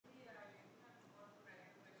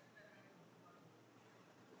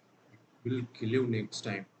will kill you next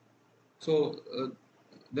time. So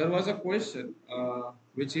there was a question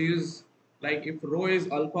which is like if rho is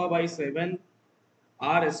alpha by 7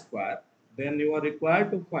 r square, then you are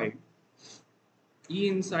required to find E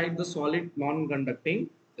inside the solid non-conducting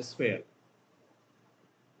sphere.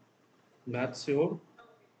 That's your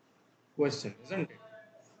question, isn't it?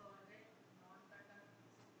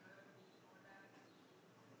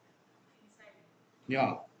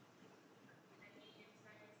 Yeah.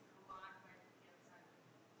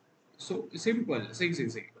 So simple. See.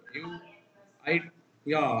 You, I,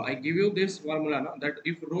 yeah, I give you this formula na, that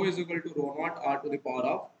if rho is equal to rho naught r to the power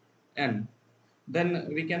of n, then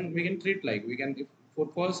we can treat like we can if, for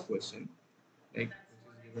first question like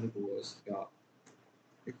which is given to us. Yeah.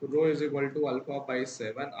 If rho is equal to alpha by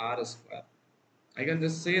 7 r square, I can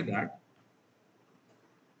just say that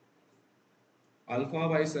alpha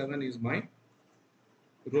by 7 is my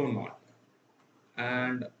rho naught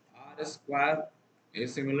and r square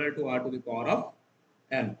is similar to r to the power of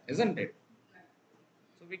n, isn't it?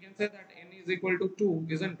 So we can say that n is equal to 2,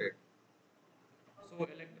 isn't it? So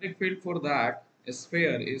electric field for that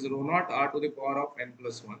sphere is rho naught r to the power of n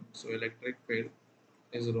plus 1. So electric field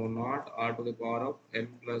is rho naught r to the power of n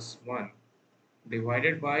plus 1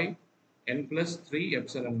 divided by n plus 3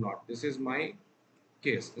 epsilon naught. This is my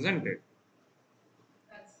case, isn't it?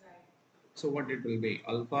 So what it will be?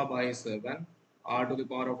 Alpha by 7 r to the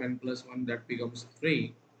power of n plus 1, that becomes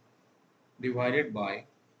 3 divided by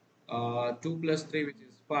 2 plus 3, which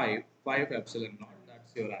is 5 epsilon naught.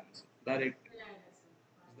 That's your answer. Is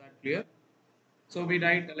that clear? So we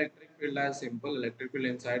write electric field as simple. Electric field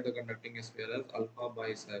inside the conducting sphere as alpha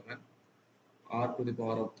by 7 r to the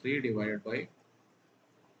power of 3 divided by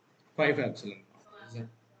 5 epsilon naught. Is that?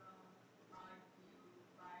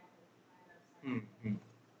 Hmm.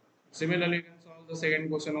 Similarly, you can solve the second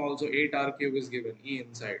question also. 8 r cube is given, E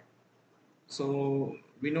inside. So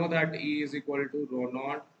we know that E is equal to rho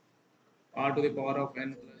naught r to the power of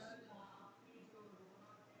n plus.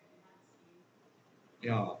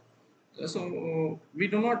 Yeah. So we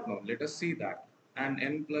do not know. Let us see that. And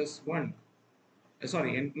n plus 1,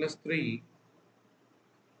 sorry, n plus 3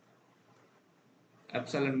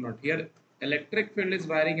 epsilon naught. Here, electric field is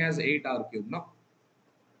varying as 8 r cube. No?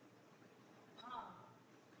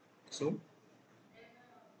 So,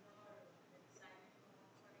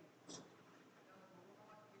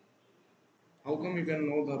 how come you can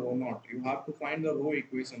know the rho naught? You have to find the rho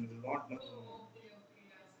equation. You will not know.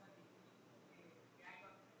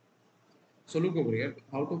 So, look over here.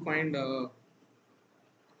 How to find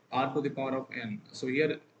r to the power of n? So,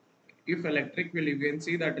 here, if electric field, you can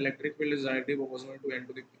see that electric field is directly proportional to n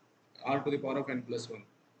to the r to the power of n plus 1.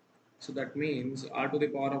 So, that means r to the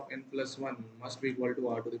power of n plus 1 must be equal to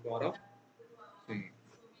r to the power of 3.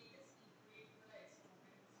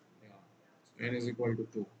 Yeah. So, n is equal to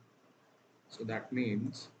 2. So, that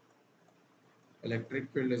means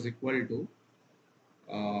electric field is equal to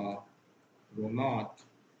uh, rho naught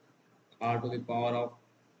r to the power of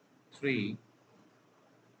 3,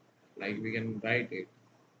 like we can write it,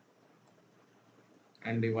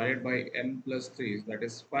 and divided by n plus 3, that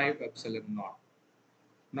is 5 epsilon naught.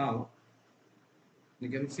 Now you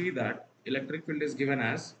can see that electric field is given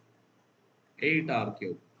as 8 r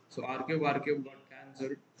cube. So r cube got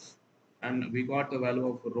cancelled and we got the value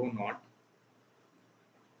of rho naught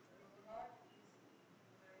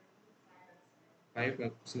 5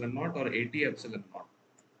 epsilon naught or 80 epsilon naught.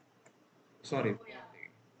 Sorry, 40.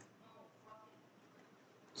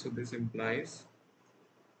 So this implies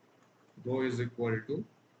rho is equal to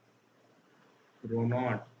rho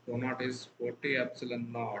naught. Rho naught is 40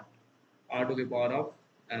 epsilon naught r to the power of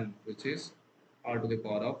n, which is r to the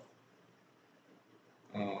power of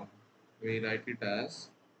we write it as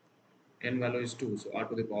n value is 2, so r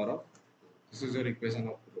to the power of, this is your equation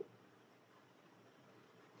of rho.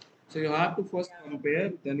 So you have to first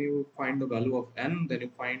compare, then you find the value of n, then you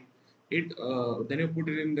find it, then you put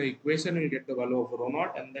it in the equation, you get the value of rho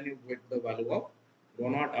naught, and then you get the value of rho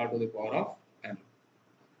naught r to the power of n.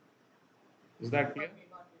 Is that clear?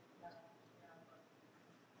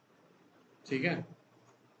 ठीक है?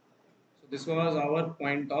 So this was our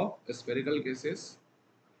point of spherical cases.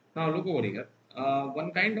 Now look over here.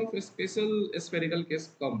 One kind of special spherical case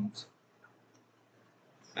comes,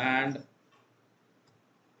 and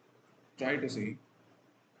try to see.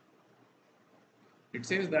 It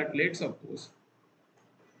says that let's suppose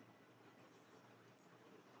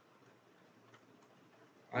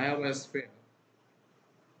I have a sphere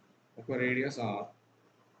of a radius r,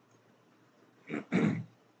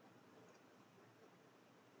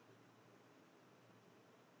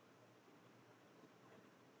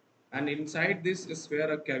 and inside this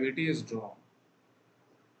sphere a cavity is drawn,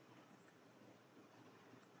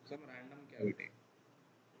 some random cavity.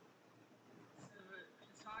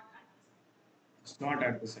 It's not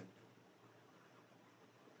at the center,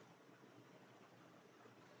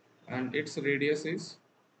 and its radius is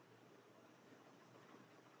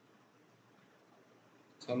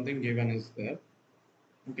something given is there.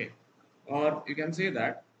 Okay, or you can say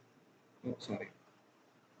that. Oh, sorry.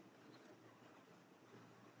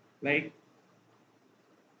 Like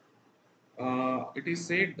it is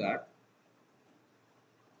said that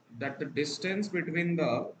the distance between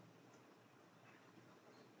the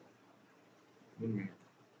 1 minute,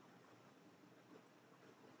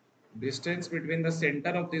 distance between the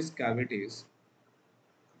center of these cavities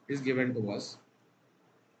is given to us,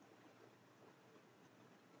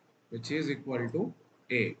 which is equal to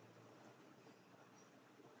a.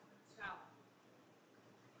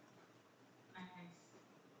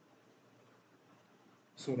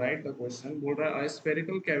 So write the question. बोल रहा है a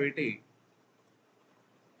spherical cavity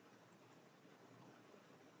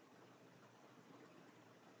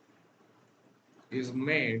is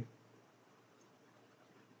made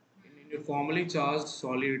in uniformly charged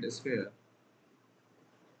solid sphere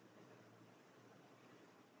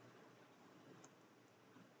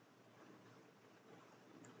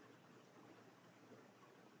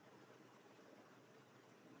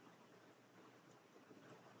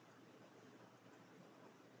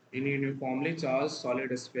in uniformly charged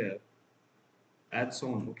solid sphere as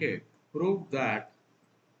shown. Okay, prove that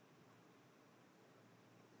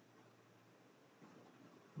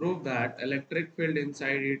electric field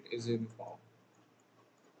inside it is uniform.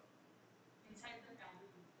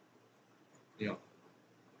 Yeah,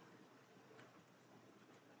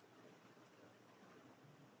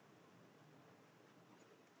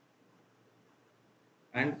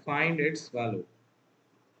 and find its value,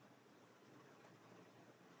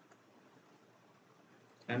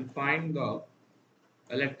 and find the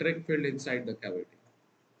electric field inside the cavity.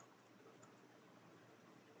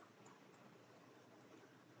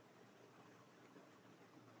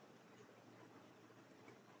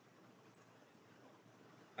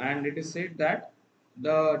 And it is said that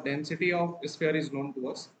the density of sphere is known to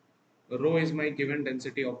us. Rho is my given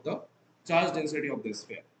density of the charge density of the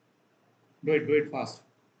sphere. Do it fast.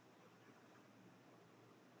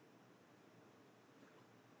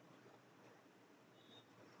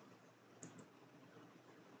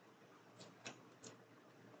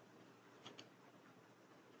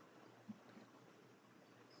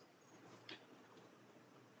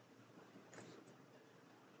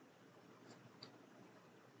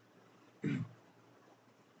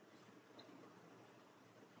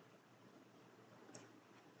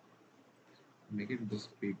 Make it this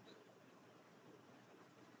big.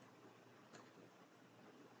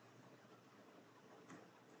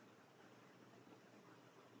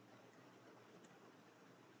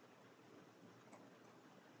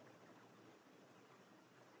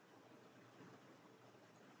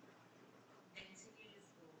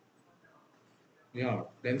 Yeah,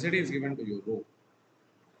 density is given to you, rho.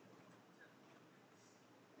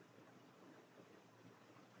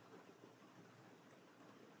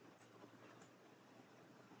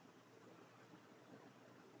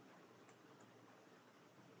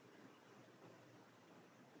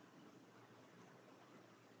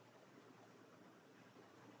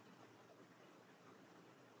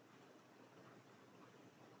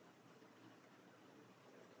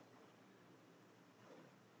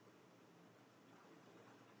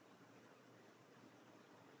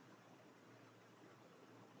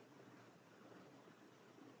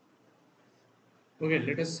 Okay,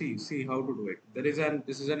 let us see how to do it.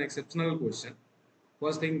 This is an exceptional question.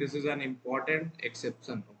 First thing, this is an important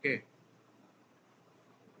exception. Okay.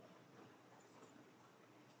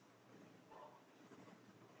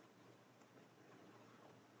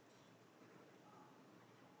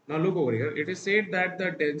 Now look over here. It is said that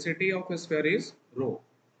the density of a sphere is rho,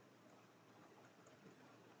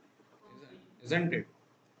 isn't it?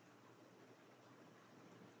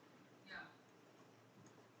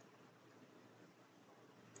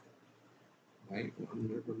 Right.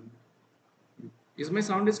 Is my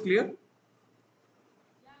sound is clear?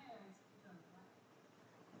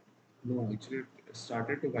 No, actually it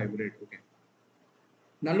started to vibrate. Okay.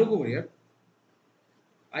 Now look over here.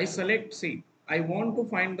 I select C. I want to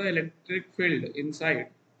find the electric field inside.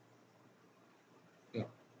 Yeah.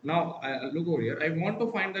 Now look over here. I want to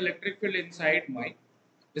find the electric field inside my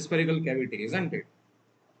spherical cavity, isn't it?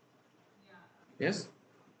 Yes.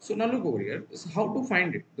 So now look over here. This is how to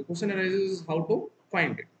find it. The question arises how to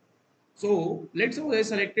find it. So let's suppose I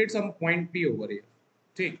selected some point P over here.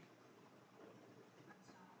 Okay.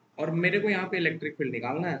 और मेरे को यहाँ पे electric field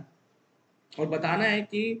निकालना है और बताना है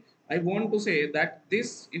कि I want to say that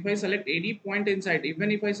this, if I select any point inside, even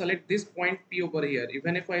if I select this point P over here,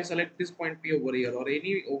 even if I select this point P over here, or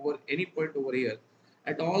any point over here,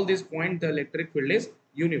 at all this point the electric field is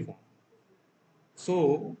uniform.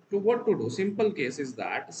 So to what to do? Simple case is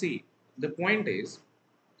that, see, the point is,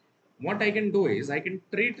 what I can do is I can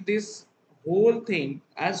treat this whole thing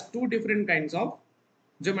as two different kinds of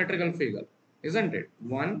geometrical figure, isn't it?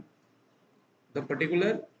 One, the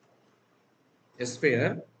particular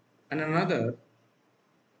sphere, and another,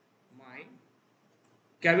 my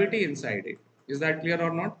cavity inside it. Is that clear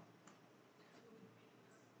or not?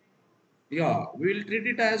 Yeah, we will treat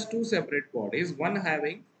it as two separate bodies, one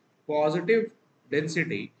having positive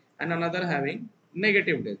density and another having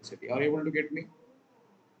negative density. Are you able to get me?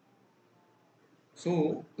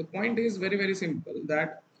 So the point is very simple,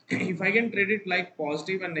 that if I can treat it like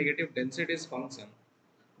positive and negative densities function,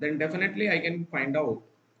 then definitely I can find out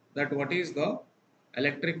that what is the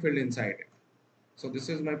electric field inside it. So this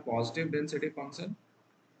is my positive density function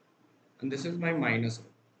and this is my minus rho.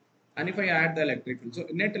 And if I add the electric field, so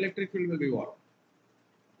net electric field will be what?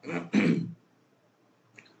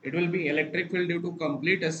 It will be electric field due to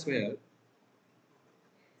complete sphere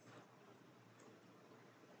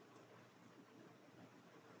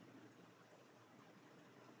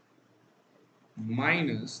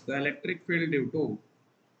minus the electric field due to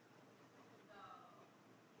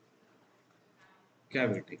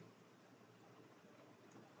cavity,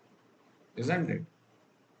 isn't it?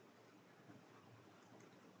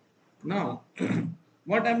 Now,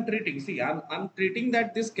 what I'm treating, see, I'm treating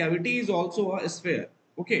that this cavity is also a sphere.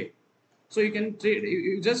 Okay, so you can treat,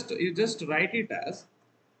 you just write it as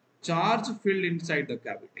charge filled inside the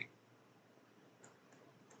cavity.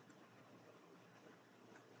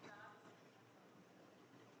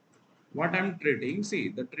 What I'm treating, see,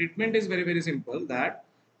 the treatment is very simple, that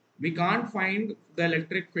we can't find the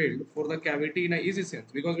electric field for the cavity in an easy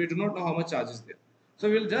sense because we do not know how much charge is there. So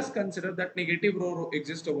we'll just consider that negative rho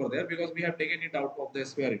exists over there because we have taken it out of the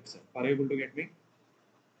sphere itself. Are you able to get me?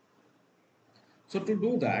 So to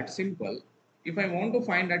do that, simple, if I want to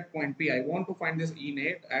find at point P, I want to find this E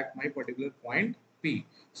net at my particular point P.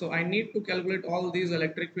 So I need to calculate all these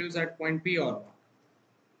electric fields at point P or not.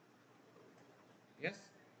 Yes.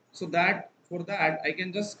 So that, for that I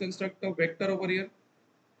can just construct a vector over here.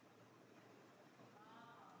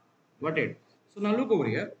 Got it? So now look over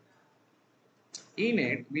here. E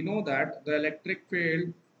net, we know that the electric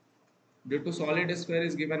field due to solid sphere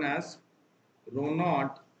is given as rho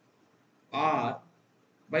naught R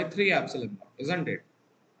by 3 epsilon naught, isn't it?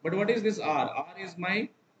 But what is this R? R is my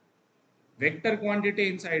vector quantity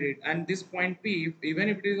inside it, and this point P, even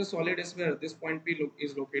if it is a solid sphere, this point P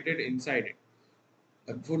is located inside it.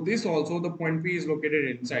 And for this also, the point P is located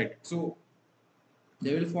inside it. So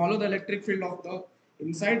they will follow the electric field of the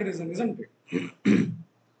inside region, isn't it?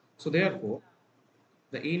 So therefore,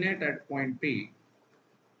 the E net at point P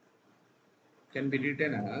can be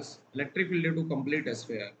written as electric field due to complete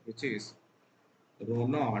sphere, which is rho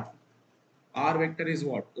naught. R vector is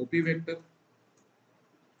what? OP vector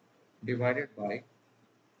divided by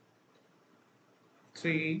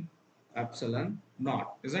 3 epsilon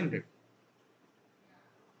naught, isn't it?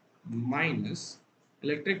 Minus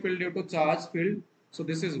electric field due to charge field. So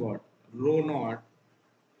this is what? Rho naught,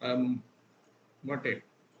 what it?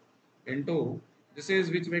 Into, this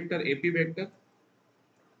is which vector? AP vector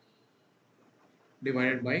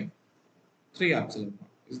divided by 3 epsilon naught.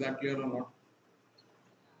 Is that clear or not?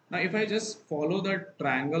 Now if I just follow the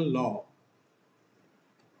triangle law,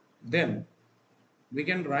 then we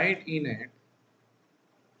can write in it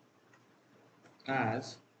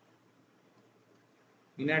as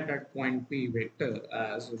net at point P vector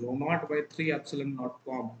as rho naught by 3 epsilon naught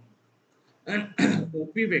comma and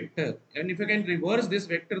OP vector. And if I can reverse this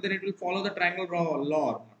vector, then it will follow the triangle law or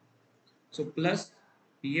not. So plus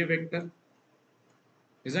PA vector,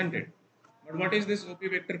 isn't it? But what is this OP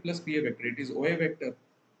vector plus PA vector? It is OA vector.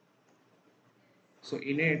 So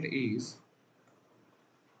innate is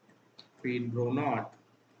P rho naught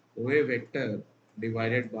OA vector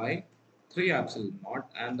divided by 3 epsilon naught,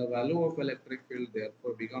 and the value of electric field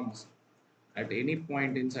therefore becomes at any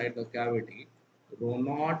point inside the cavity rho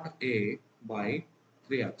naught A by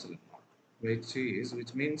 3 epsilon naught,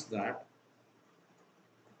 which means that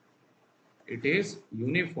it is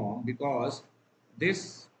uniform because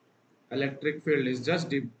this electric field is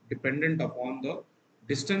just dependent upon the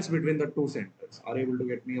distance between the two centers. Are you able to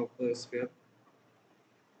get me of the sphere?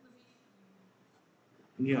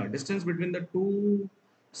 Yeah, distance between the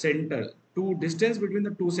distance between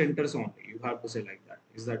the two centers only. You have to say like that.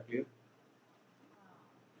 Is that clear?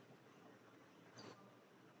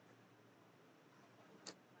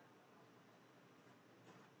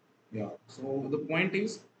 Yeah. So the point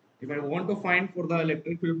is, if I want to find for the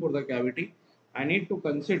electric field for the cavity, I need to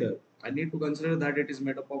consider that it is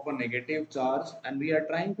made up of a negative charge, and we are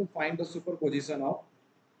trying to find the superposition of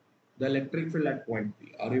the electric field at point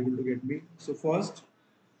P. Are you able to get me? So first,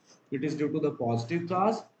 it is due to the positive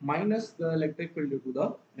charge minus the electric field due to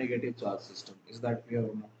the negative charge system. Is that clear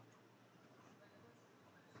or not?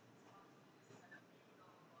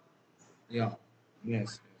 Yeah.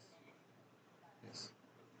 Yes. Yes.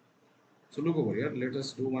 So look over here. Let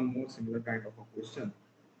us do one more similar kind of a question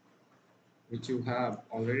which you have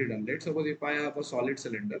already done. Let's suppose if I have a solid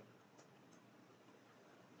cylinder,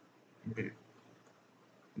 okay,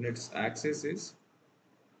 and its axis is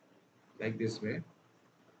like this way,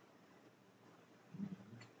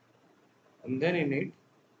 and then in it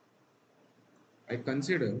I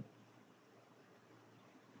consider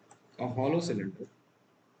a hollow cylinder.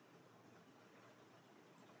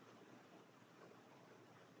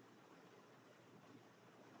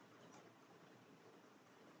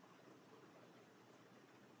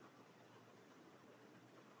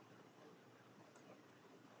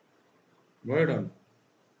 Well done.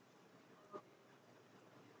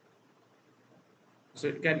 So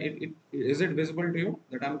it is it visible to you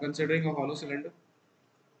that I'm considering a hollow cylinder?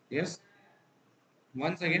 Yes.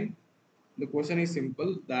 Once again, the question is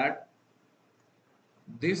simple that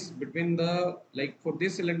this between the like for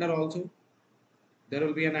this cylinder also there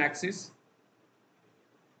will be an axis,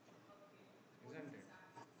 isn't it?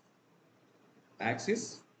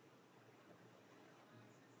 Axis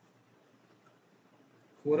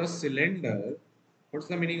for a cylinder. What's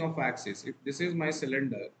the meaning of axis? If this is my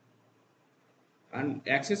cylinder, and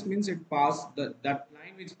axis means it pass that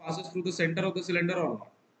line which passes through the center of the cylinder or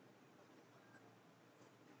not?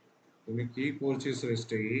 তুমি কি করছিস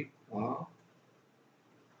সৃষ্টি?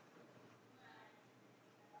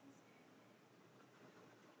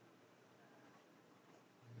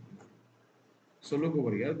 So look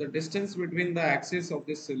over here. The distance between the axis of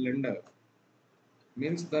this cylinder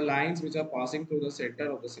means the lines which are passing through the center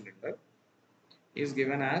of the cylinder is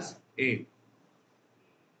given as A.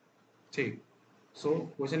 See. So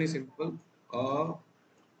question is simple. A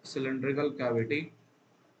cylindrical cavity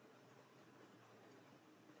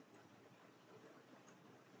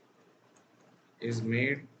is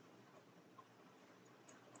made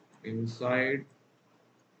inside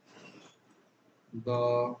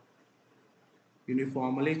the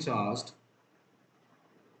uniformly charged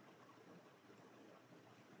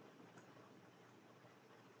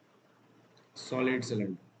solid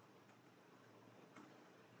cylinder.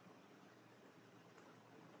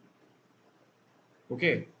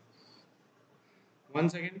 Okay.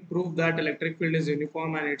 Once again, prove that electric field is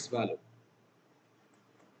uniform and it's valid.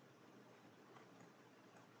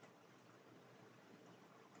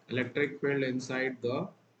 Electric field inside the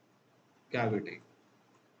cavity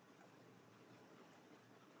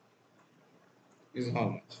is how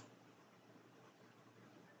much?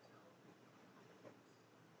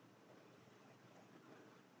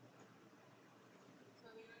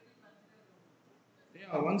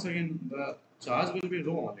 Yeah, once again, the charge will be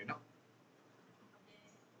rho only, no?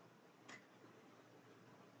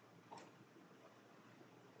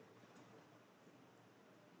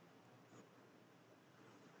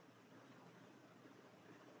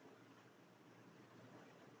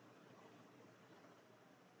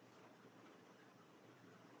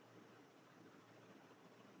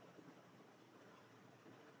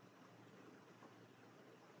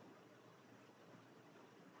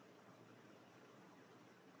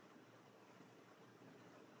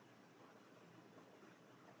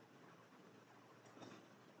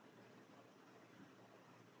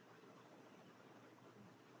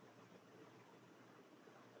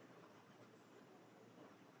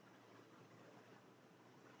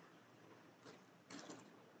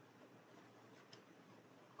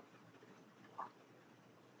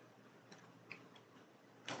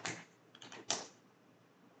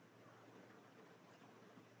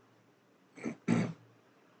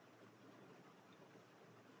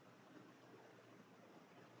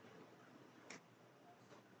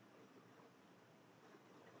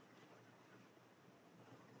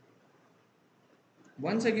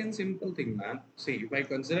 Once again, simple thing, man. See, if I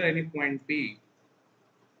consider any point P,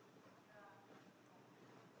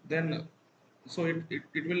 then so it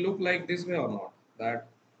will look like this way or not? That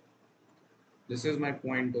this is my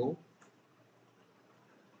point O,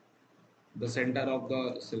 the center of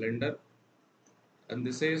the cylinder, and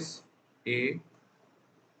this is A,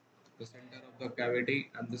 the center of the cavity,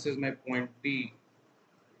 and this is my point P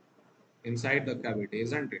inside the cavity,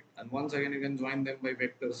 isn't it? And once again, you can join them by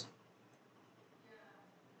vectors.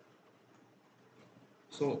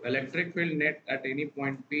 So electric field net at any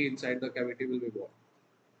point P inside the cavity will be what?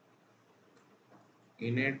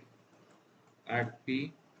 Innate at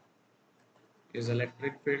P is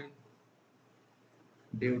electric field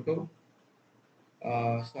due to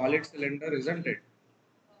solid cylinder, isn't it?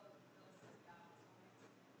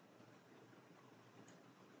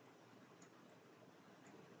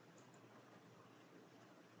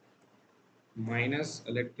 Minus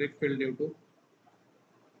electric field due to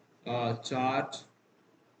charge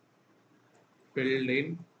filled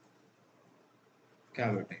in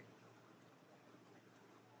cavity.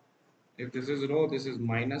 If this is rho, this is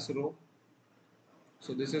minus rho.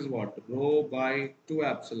 So this is what? Rho by 2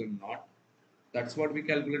 epsilon naught. That's what we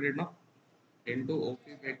calculated now. Into OP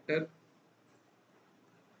vector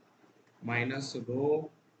minus rho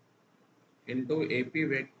into AP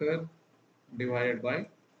vector divided by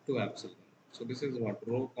 2 epsilon. So this is what?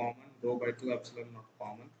 Rho common, rho by 2 epsilon not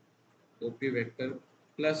common. OP vector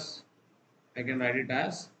plus I can write it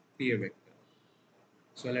as PA vector.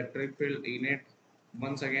 So electric field innate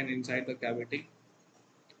once again inside the cavity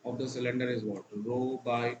of the cylinder is what? Rho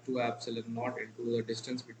by 2 epsilon naught into the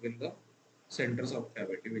distance between the centers of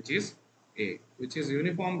cavity, which is A, which is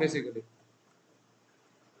uniform basically.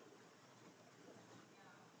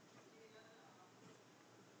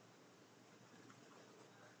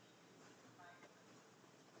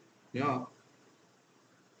 Yeah.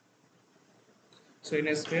 So in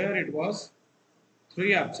a sphere it was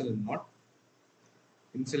 3 epsilon naught.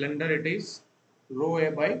 In cylinder it is rho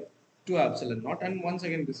A by 2 epsilon naught, and once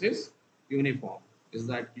again this is uniform. Is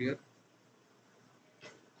that clear?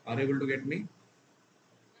 Are you able to get me?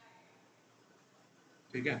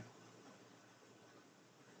 Okay.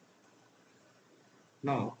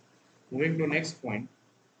 Now moving to next point.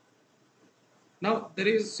 Now there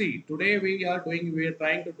is, see, today we are trying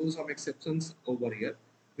to do some exceptions over here.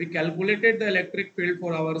 We calculated the electric field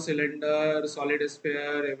for our cylinder, solid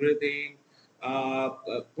sphere, everything,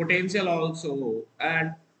 potential also,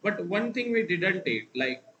 and but one thing we didn't take,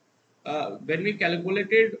 like when we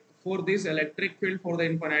calculated for this electric field for the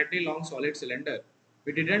infinitely long solid cylinder,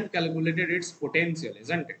 we didn't calculated its potential,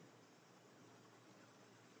 isn't it?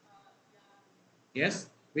 Yes,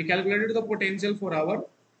 we calculated the potential for our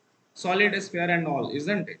solid sphere and all,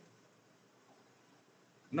 isn't it?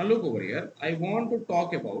 Now look over here. I want to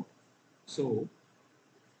talk about, so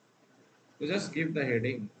to just give the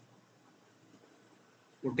heading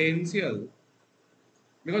potential,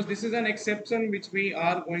 because this is an exception which we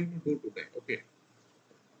are going to do today. Okay.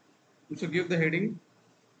 So give the heading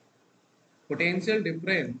potential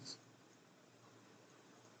difference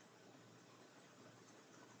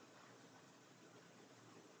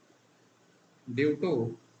due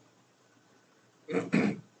to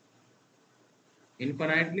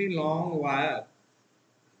infinitely long wire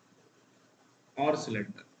or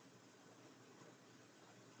cylinder.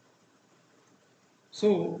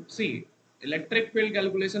 So see, electric field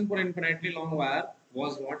calculation for infinitely long wire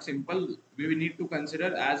was what simple. We will need to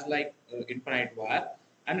consider as like infinite wire,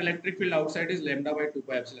 and electric field outside is lambda by 2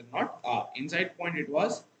 pi epsilon naught r. Inside point it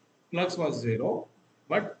was flux was 0,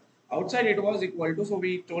 but outside it was equal to. So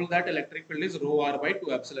we told that electric field is rho r by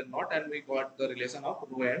 2 epsilon naught, and we got the relation of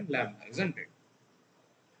rho and lambda, isn't it?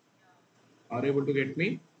 Are you able to get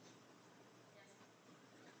me?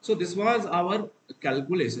 So this was our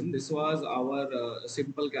calculation. This was our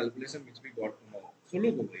simple calculation which we got to know. So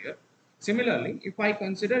look over here. Similarly, if I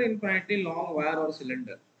consider infinitely long wire or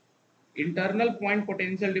cylinder, internal point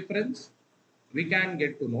potential difference, we can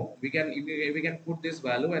get to know. We can put this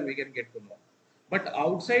value and we can get to know. But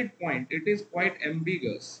outside point, it is quite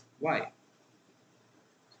ambiguous. Why?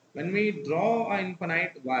 When we draw an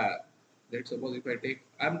infinite wire, let's suppose if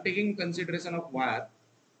I'm taking consideration of wire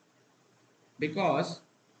because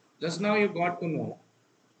just now you got to know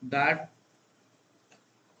that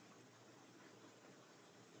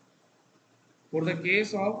for the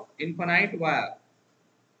case of infinite wire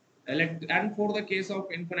and for the case of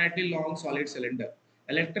infinitely long solid cylinder,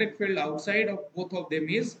 electric field outside of both of them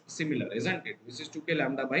is similar, isn't it? Which is 2k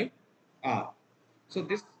lambda by r. So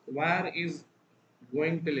this wire is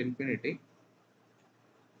going till infinity,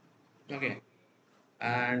 okay,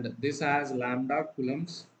 and this has lambda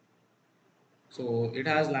coulombs, so it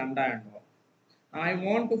has lambda and all. I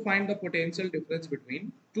want to find the potential difference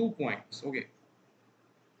between 2 points, okay.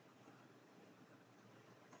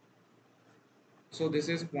 So this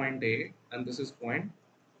is point A and this is point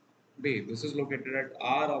B. This is located at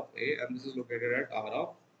R of A and this is located at R of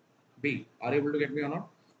B. Are you able to get me or not?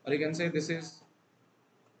 Or you can say this is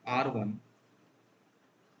R1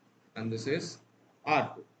 and this is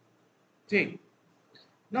R2. See,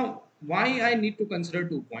 now why I need to consider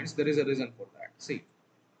 2 points? There is a reason for that. See,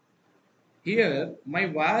 Here, my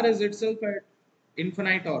wire is itself at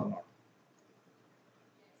infinite or not.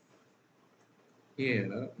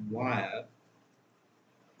 Here, wire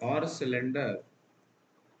or cylinder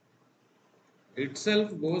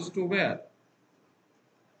itself goes to where?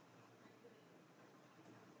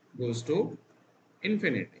 Goes to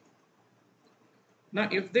infinity. Now,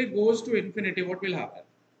 if they goes to infinity, what will happen?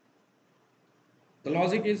 The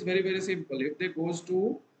logic is very, very simple. If they goes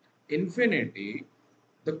to infinity,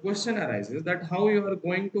 the question arises that how you are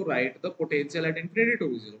going to write the potential at infinity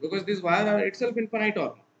to 0, because these wire are itself infinite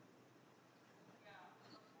or not.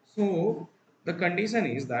 So the condition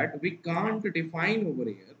is that we can't define over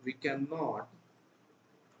here. We cannot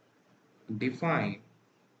define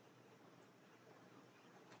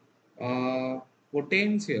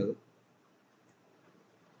potential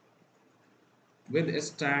with a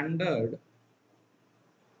standard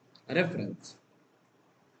reference.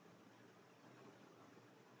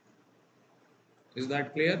 Is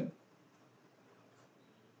that clear?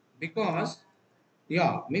 Because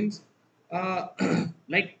yeah, means uh,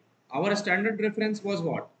 like our standard reference was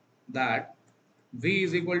what? That v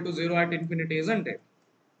is equal to 0 at infinity, isn't it?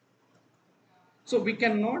 So we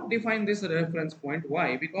cannot define this reference point.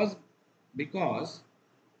 Why? Because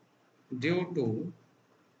due to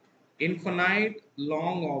infinite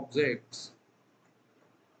long objects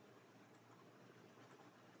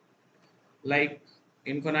like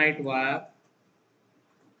infinite wire,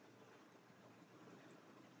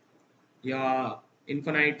 या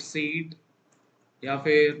infinite seat, या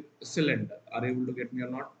फिर cylinder. Are you able to get me or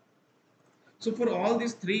not? So for all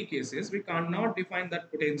these three cases, we cannot define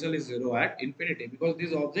that potential is 0 at infinity because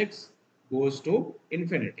these objects goes to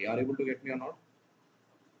infinity. Are you able to get me or not?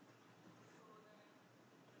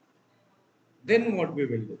 Then what we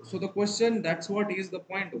will do? So the question, that's what is the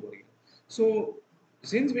point over here. So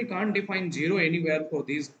since we can't define 0 anywhere for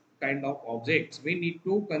these kind of objects, we need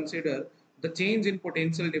to consider the change in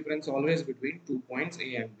potential difference always between 2 points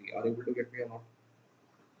A and B. Are you able to get me or not?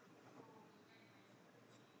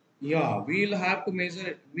 Yeah, we'll have to measure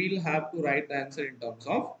it. We'll have to write the answer in terms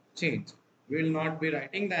of change. We will not be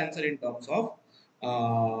writing the answer in terms of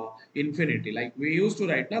infinity. Like we used to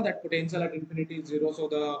write now that potential at infinity is 0, so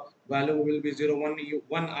the value will be 0.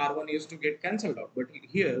 One R1 used to get cancelled out. But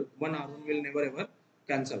here, one R1 will never ever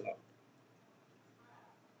cancel out.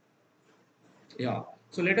 Yeah.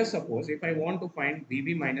 So let us suppose if I want to find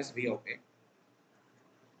VB minus V of A,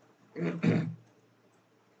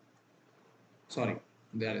 sorry,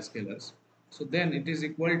 they are scalars. So then it is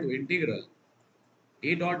equal to integral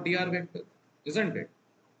A dot dr vector, isn't it?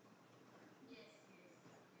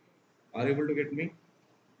 Are you able to get me?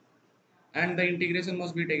 And the integration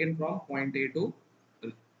must be taken from point A to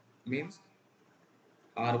means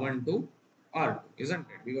R1 to R2, isn't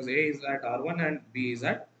it? Because A is at R1 and B is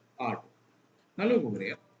at R2. Now look over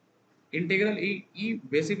here. Integral E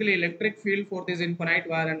basically electric field for this infinite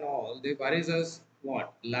wire and all, they varies as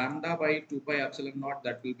what? Lambda by 2 pi epsilon naught,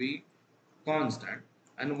 that will be constant,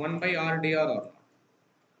 and 1 by R dr or not,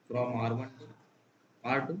 from R1 to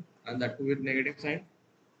R2, and that too with negative sign,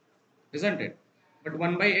 isn't it? But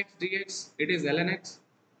 1 by x dx, it is ln x.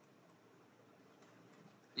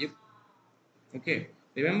 If okay,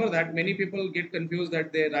 remember that many people get confused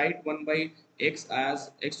that they write 1 by x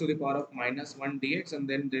as x to the power of minus 1 dx and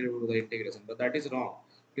then they do the integration. But that is wrong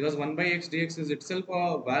because 1 by x dx is itself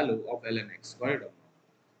a value of ln x. Got it?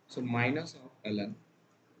 So minus of ln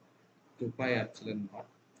 2 pi epsilon naught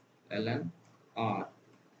ln r,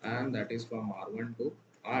 and that is from r1 to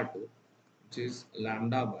r2, which is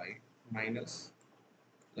lambda by minus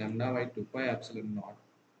lambda by 2 pi epsilon naught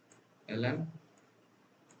ln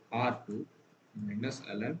r2 minus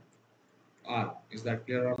ln r. Is that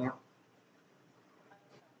clear or not?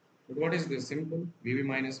 But what is this? Simple. VB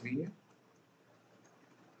minus VA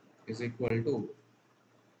is equal to,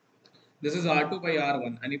 this is R2 by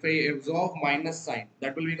R1, and if I absorb minus sign,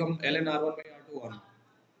 that will become ln R1 by R2 or not.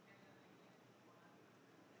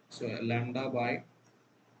 So lambda by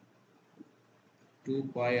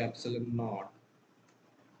 2 pi epsilon naught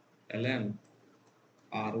ln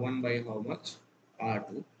R1 by how much?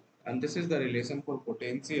 R2. And this is the relation for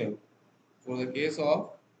potential for the case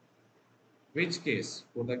of which case?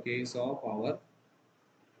 For the case of our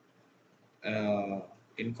uh,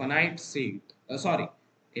 infinite seat, sorry,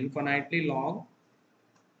 infinitely long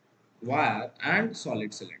wire and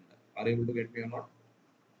solid cylinder. Are you able to get me or not?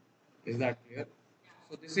 Is that clear?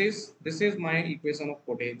 So this is my equation of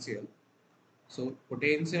potential. So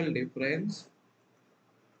potential difference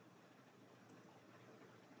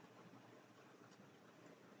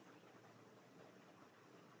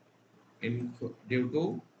in due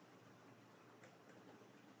to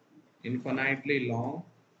infinitely long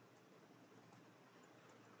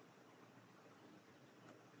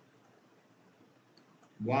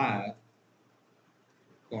wire,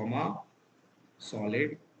 comma,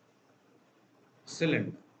 solid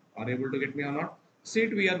cylinder. Are you able to get me or not?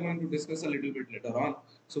 Seat we are going to discuss a little bit later on.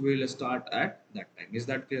 So we will start at that time. Is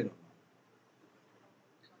that clear or not?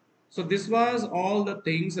 So this was all the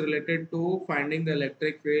things related to finding the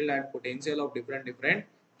electric field and potential of different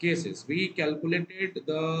cases. We calculated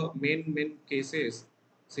the main cases.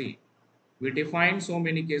 See, we defined so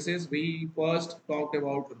many cases. We first talked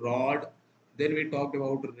about rod, then we talked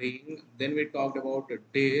about ring, then we talked about a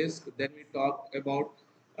disc, then we talked about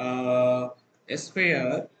a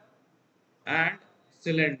sphere and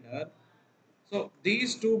cylinder. So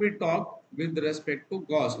these two we talked with respect to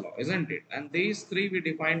Gauss law, isn't it? And these three we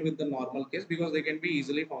defined with the normal case because they can be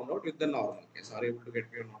easily found out with the normal case. Are you able to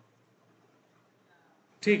get me or not?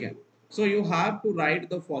 ठीक है. So you have to write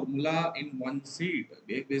the formula in one sheet.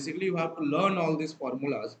 Basically, you have to learn all these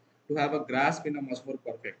formulas to have a grasp in a much more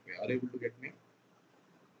perfect way. Are you able to get me?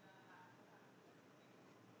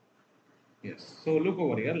 Yes. So look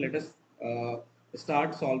over here. Let us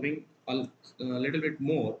start solving a little bit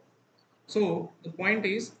more. So the point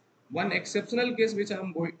is, one exceptional case which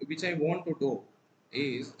I want to do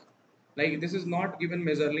is like this is not given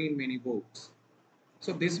majorly in many books.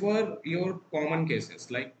 So these were your common cases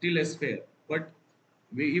like till a sphere. But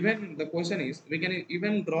we even the question is we can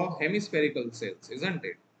even draw hemispherical cells, isn't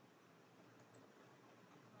it?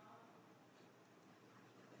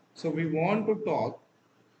 So we want to talk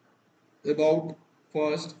about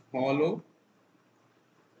first hollow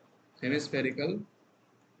hemispherical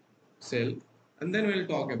cell, and then we'll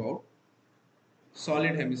talk about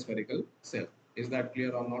solid hemispherical cell. Is that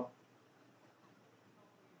clear or not?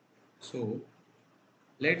 So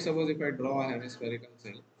let's suppose if I draw a hemispherical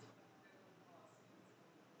cell.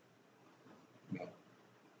 Yeah.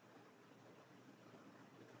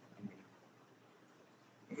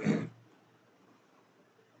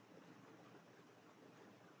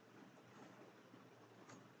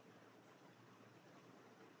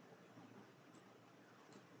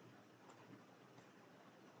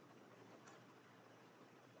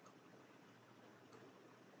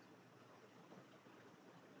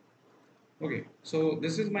 Okay, so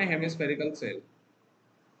this is my hemispherical cell.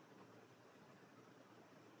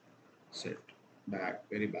 Sit back,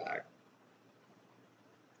 very bad.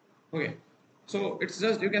 Okay, so it's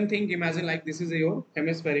just you can think, imagine like this is your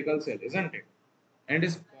hemispherical cell, isn't it? And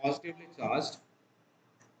is positively charged.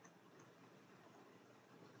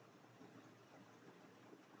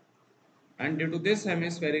 And due to this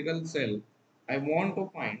hemispherical cell, I want to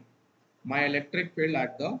find my electric field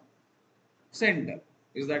at the center.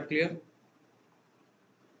 Is that clear?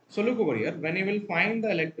 So look over here. When you will find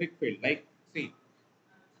the electric field, like see,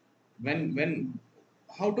 when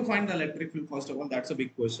how to find the electric field first of all, that's a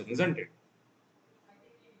big question, isn't it?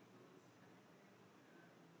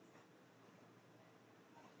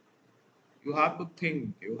 You have to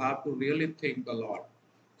think. You have to really think a lot.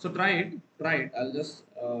 So try it. Try it. I'll just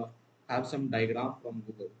have some diagram from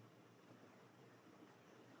Google.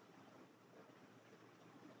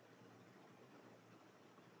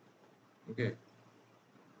 Okay.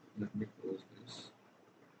 Let me close this.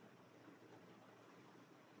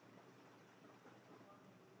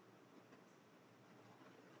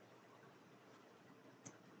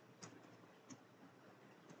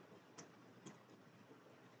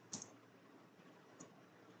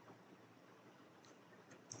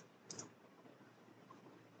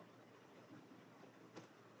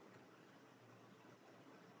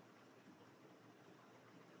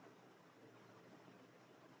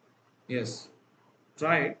 Yes.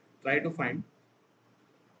 Try it. Try to find.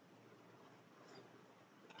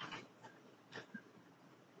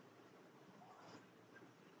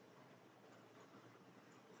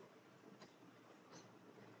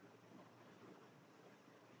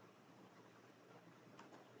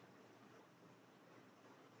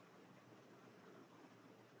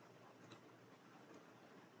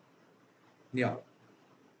 Yeah.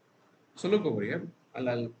 So look over here.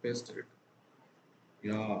 I'll paste it.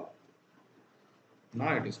 Yeah.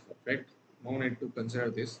 Now it is perfect. No need to consider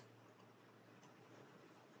this.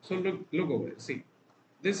 So look over here. See.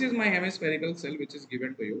 This is my hemispherical cell which is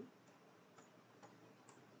given to you.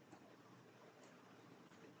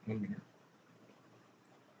 1 minute.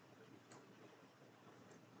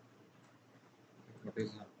 What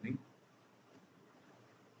is happening?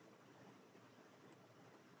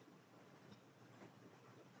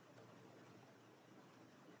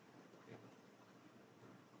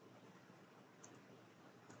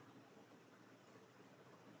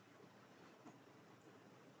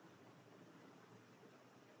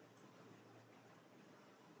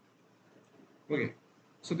 Okay,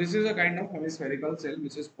 so this is a kind of hemispherical cell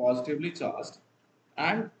which is positively charged,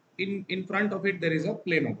 and in front of it there is a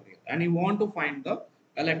plane over here, and you want to find the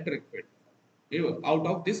electric field out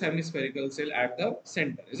of this hemispherical cell at the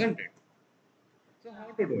center, isn't it? So how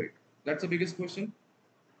to do it? That's the biggest question,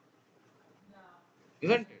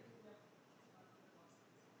 isn't it?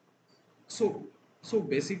 So so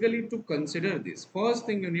basically, to consider this, first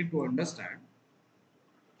thing you need to understand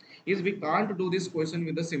is we can't do this question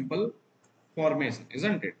with a simple formation,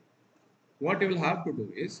 isn't it? What you will have to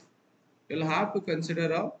do is you'll have to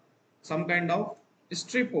consider some kind of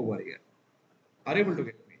strip over here. Are you able to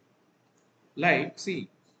get me? Like, see,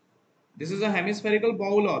 this is a hemispherical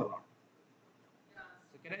bowl or not?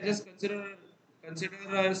 So can I just consider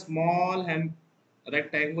a small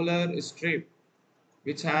rectangular strip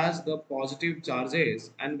which has the positive charges,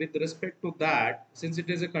 and with respect to that, since it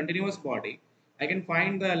is a continuous body, I can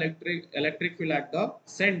find the electric field at the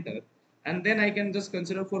center, and then I can just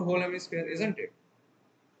consider for whole hemisphere, isn't it?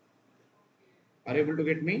 Are you able to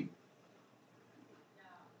get me?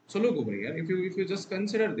 So look over here. If you just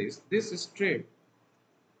consider this strip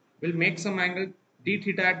will make some angle d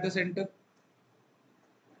theta at the center.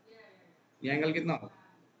 ये angle कितना होगा?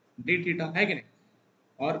 d theta है कि नहीं?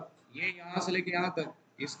 और ये यहाँ से लेके यहाँ तक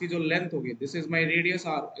इसकी जो लेंथ होगी, this is my radius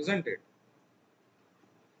r, isn't it?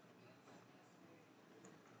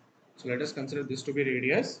 So let us consider this to be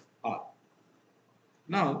radius r.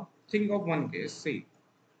 Now think of one case. See,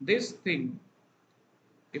 this thing,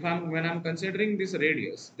 if when I'm considering this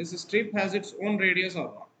radius, this strip has its own radius or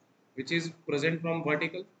not, which is present from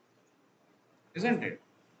vertical, isn't it?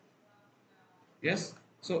 Yes.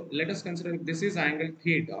 So let us consider this is angle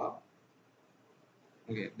theta.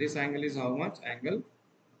 Okay, this angle is how much? Angle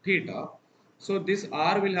theta. So this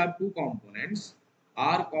r will have two components,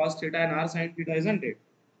 r cos theta and r sin theta, isn't it?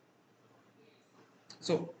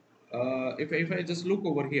 So if I just look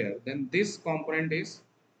over here, then this component is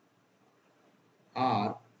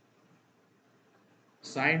r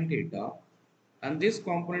sin theta, and this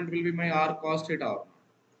component will be my r cos theta.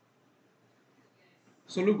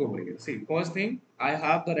 So look over here. See, first thing, I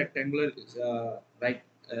have the rectangular, like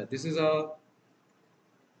this is a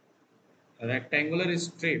rectangular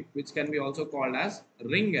strip which can be also called as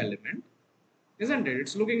ring element, isn't it?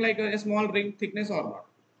 It's looking like a small ring thickness or not.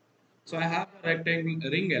 So I have a rectangle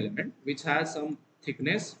ring element which has some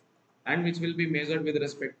thickness and which will be measured with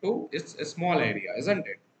respect to its a small area, isn't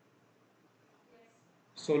it?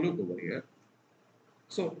 So look over here.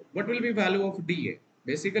 So what will be value of dA?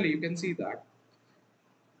 Basically, you can see that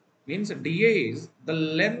means dA is the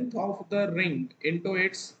length of the ring into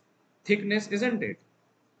its thickness, isn't it?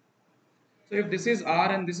 So if this is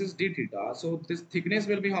r and this is d theta, so this thickness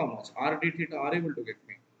will be how much? R d theta. Are able to get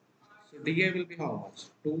me? So dA will be how much?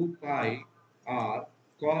 2 pi r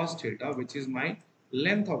cos theta, which is my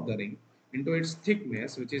length of the ring, into its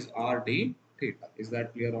thickness, which is r d theta. Is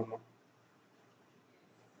that clear or not?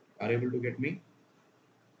 Are able to get me?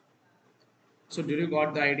 So did you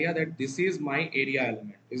got the idea that this is my area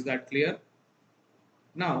element? Is that clear?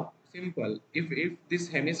 Now, simple. If this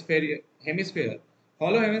hemisphere,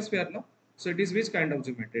 hollow hemisphere, no? So it is which kind of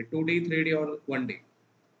geometry? 2D, 3D, or 1D?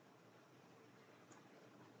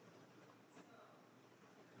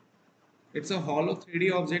 It's a hollow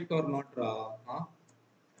 3D object or not? Huh?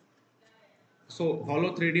 So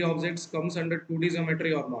hollow 3D objects comes under 2D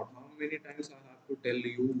geometry or not? How many times I have to tell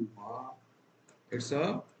you? Huh? It's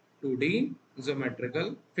a 2D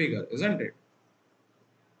geometrical figure, isn't it?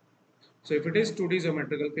 So if it is 2D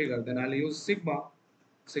geometrical figure, then I'll use sigma.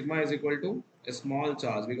 Sigma is equal to a small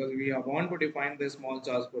charge, because we want to define the small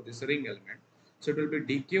charge for this ring element. So it will be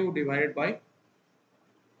dq divided by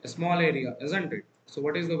a small area, isn't it? So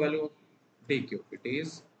what is the value of dq? It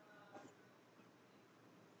is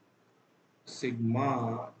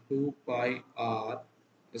sigma 2 pi r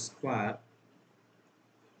square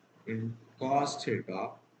in cos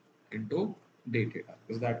theta into d theta.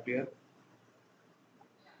 Is that clear?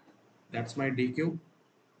 That's my dq.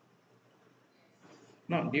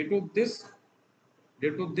 Now due to this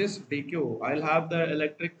dq, I'll have the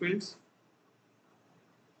electric fields,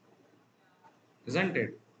 isn't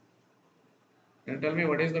it? Can you tell me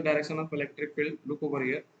what is the direction of electric field? Look over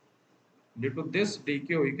here. Due to this dq,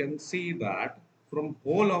 you can see that from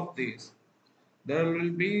whole of this, there will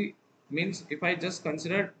be, means if I just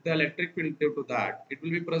consider the electric field due to that, it will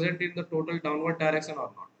be present in the total downward direction or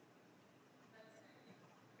not?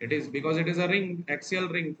 It is, because it is a ring, axial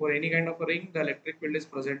ring. For any kind of a ring, the electric field is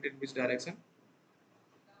present in which direction?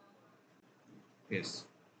 Yes.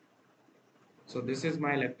 So this is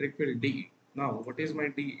my electric field D. Now what is my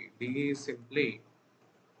D? D is simply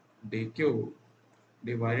dq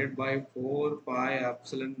divided by 4 pi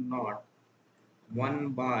epsilon naught 1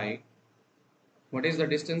 by, what is the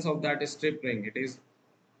distance of that strip ring? It is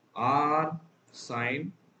r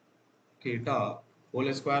sine theta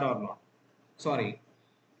whole square or not? Sorry,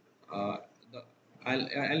 uh, the,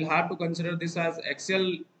 I'll have to consider this as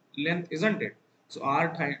axial length, isn't it? So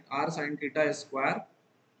r sine theta is square.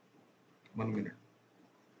 1 minute.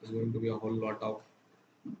 There's going to be a whole lot of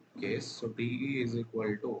case. So dE is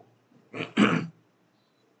equal to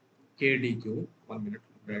k dq. 1 minute.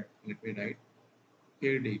 Let me write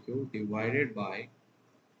k dq divided by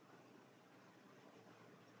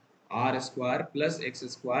r square plus x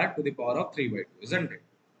square to the power of 3 by 2, isn't it?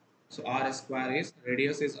 So r square is,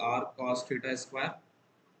 radius is r cos theta square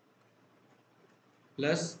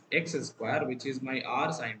plus x square, which is my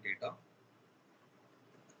r sin theta,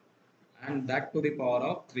 and that to the power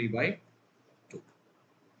of 3 by 2.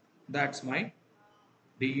 That's my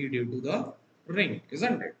dE due to the ring,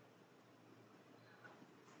 isn't it?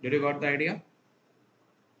 Did you got the idea?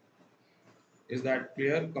 Is that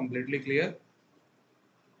clear? Completely clear?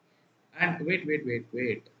 And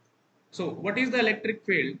wait. So what is the electric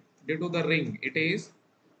field due to the ring? It is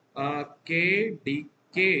K D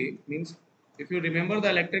K means, if you remember the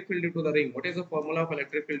electric field due to the ring, what is the formula of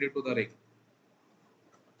electric field due to the ring?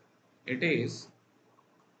 It is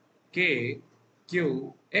K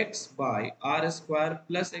Q X by R square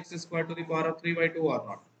plus X square to the power of 3 by 2 or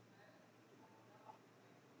not?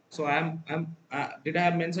 So did I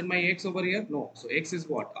have mentioned my X over here? No. So X is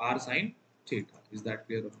what? R sine theta. Is that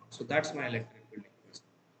clear or not? So that's my electric field equation.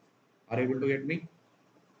 Are you able to get me?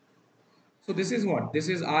 So this is what? This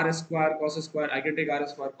is r square cos square. I can take r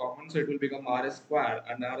square common, so it will become r square,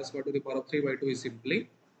 and r square to the power of 3 by 2 is simply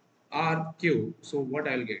r cube. So what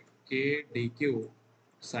I'll get? K dq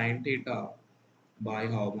sine theta by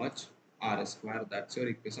how much? R square. That's your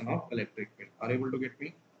equation of electric field. Are you able to get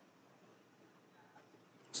me?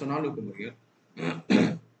 So now look over here.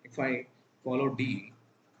 If I follow D,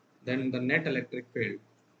 then the net electric field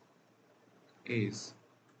is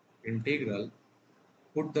integral,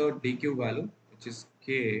 put the dq value, which is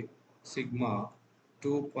k sigma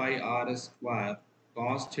 2 pi r square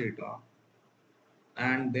cos theta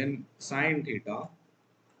and then sine theta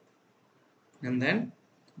and then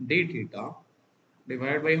d theta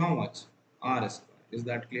divided by how much? R square. Is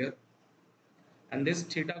that clear? And this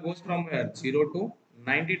theta goes from where? 0 to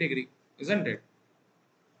 90 degree, isn't it?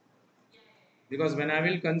 Because when I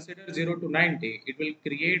will consider 0 to 90, it will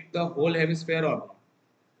create the whole hemisphere or not.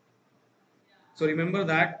 So remember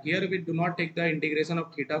that here we do not take the integration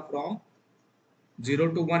of theta from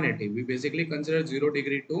 0 to 180. We basically consider 0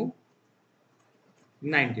 degree to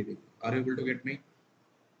 90 degree. Are you able to get me?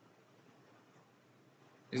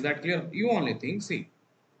 Is that clear? You only think, see,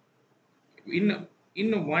 in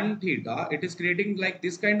one theta, it is creating like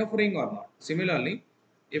this kind of ring or not. Similarly,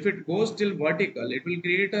 if it goes till vertical, it will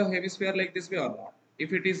create a hemisphere like this way or not.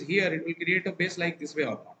 If it is here, it will create a base like this way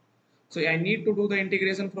or not. So I need to do the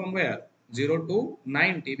integration from where? 0 to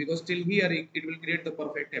 90, because till here it will create the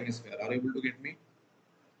perfect hemisphere. Are you able to get me?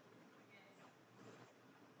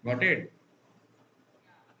 Got it?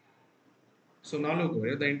 So now look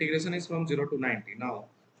here, the integration is from 0 to 90. Now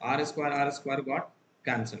r square got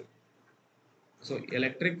cancelled. So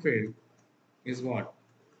electric field is what?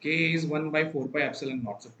 K is 1 by 4 pi epsilon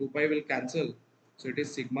naught. So 2 pi will cancel. So it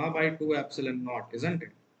is sigma by 2 epsilon naught, isn't it?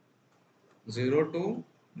 0 to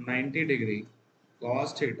 90 degree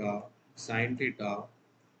cos theta sin theta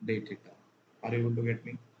d theta. Are you able to get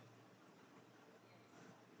me?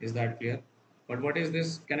 Is that clear? But what is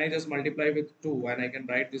this? Can I just multiply with 2 and I can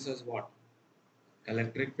write this as what?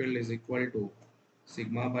 Electric field is equal to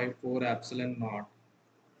sigma by 4 epsilon naught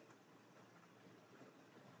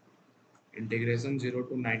integration 0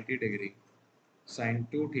 to 90 degree sin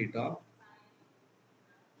 2 theta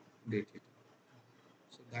d theta.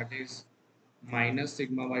 So that is minus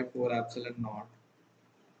sigma by 4 epsilon naught,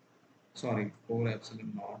 sorry, 4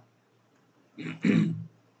 epsilon naught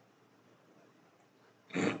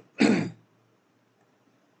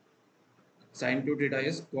sin 2 theta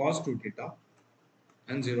is cos 2 theta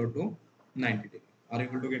and 0 to 90 degree. Are you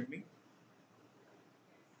able to get me?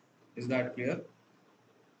 Is that clear?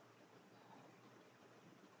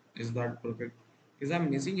 Is that perfect? Is I'm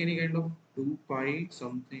missing any kind of 2 pi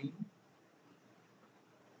something?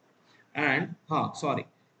 And sorry,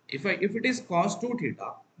 if it is cos 2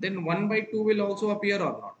 theta, then 1 by 2 will also appear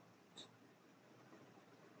or not?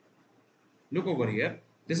 Look over here.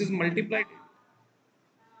 This is multiplied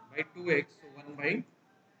by 2x, so 1 by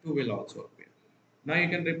 2 will also appear. Now you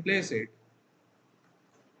can replace it.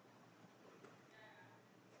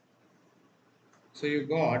 So you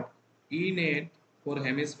got E net for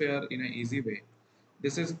hemisphere in an easy way.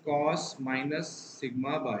 This is cos minus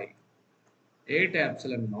sigma by 8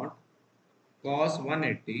 epsilon naught cos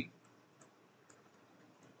 180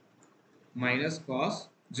 minus cos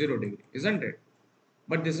 0 degree, isn't it?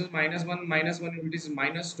 But this is minus 1, it is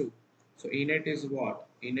minus 2. So innate is what?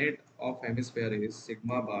 Innate of hemisphere is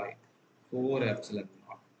sigma by 4 epsilon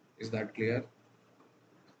naught. Is that clear?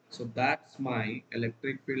 So that's my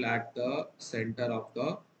electric field at the center of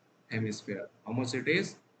the hemisphere. How much it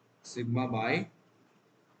is? Sigma by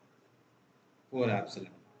 4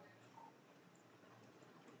 epsilon.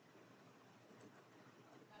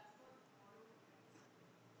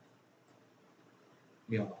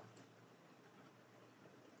 Yeah,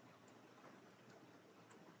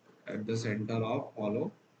 at the center of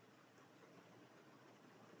hollow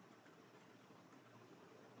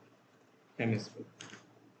hemisphere.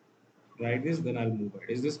 Write this, then I'll move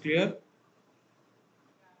it. Is this clear?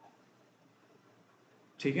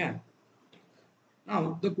 ठीक है?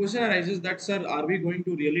 Now the question arises that, sir, are we going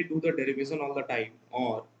to really do the derivation all the time,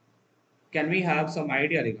 or can we have some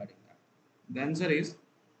idea regarding that? The answer is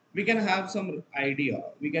we can have some idea.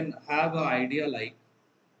 We can have an idea, like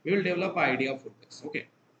we will develop an idea for this. Okay,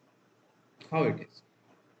 how it is.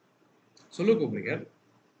 So look over here.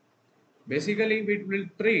 Basically, we will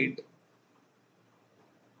treat.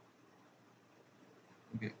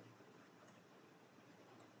 Okay,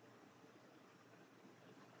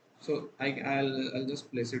 so I'll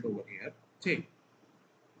just place it over here. See,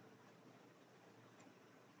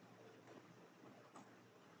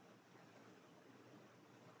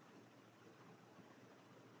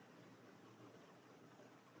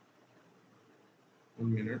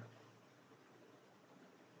 1 minute.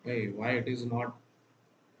 Hey, why it is not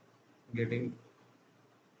getting?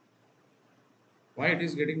 Why it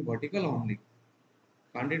is getting vertical only?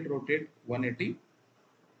 Can't it rotate 180?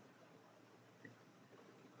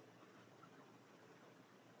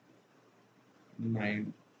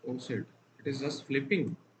 Nine. Oh shit! It is just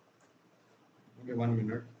flipping. Okay, 1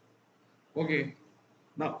 minute. Okay.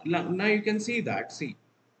 Now you can see that. See,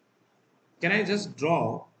 can I just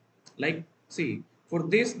draw, like, see, for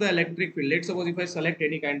this the electric field. Let's suppose if I select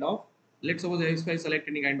any kind of, let's suppose if I select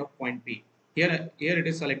any kind of point P. Here it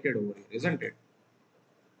is selected over here, isn't it?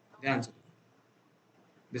 The answer.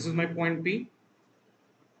 This is my point P,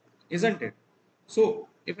 isn't it? So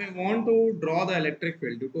if I want to draw the electric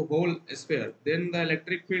field due to whole sphere, then the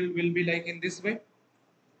electric field will be like in this way,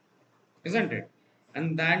 isn't it?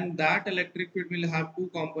 And then that electric field will have two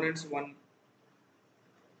components, one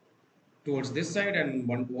towards this side and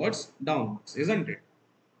one towards downwards, isn't it?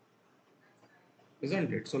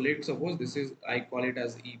 Isn't it? So let's suppose this is, I call it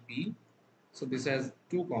as EP. So this has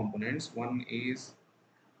two components. One is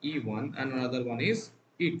E1 and another one is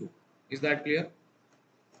E2. Is that clear?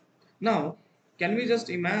 Now, can we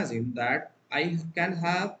just imagine that I can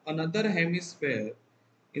have another hemisphere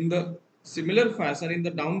in the similar fashion in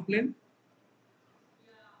the down plane?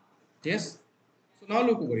 Yes. So now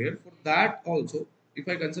look over here. For that also, if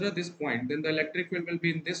I consider this point, then the electric field will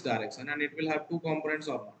be in this direction and it will have two components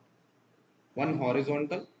or not. One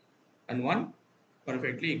horizontal and one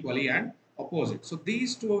perfectly equally and opposite. So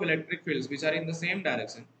these two electric fields which are in the same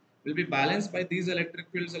direction will be balanced by these electric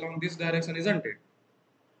fields along this direction, isn't it?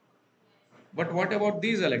 But what about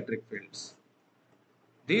these electric fields?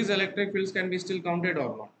 These electric fields can be still counted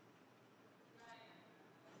or not?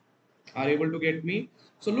 Are you able to get me?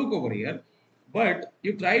 So look over here. But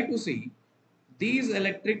you try to see these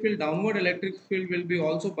electric field, downward electric field will be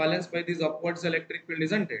also balanced by this upwards electric field,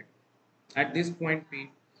 isn't it? At this point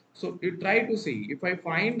P. So you try to see if I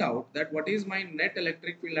find out that what is my net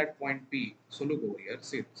electric field at point P. So look over here,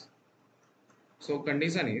 see this. So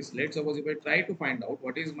condition is, let's suppose if I try to find out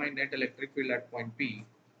what is my net electric field at point P,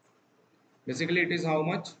 basically it is how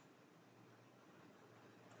much?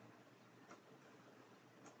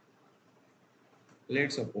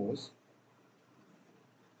 Let's suppose,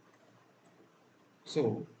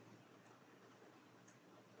 so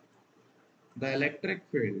the electric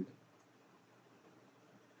field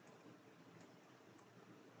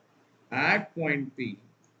at point P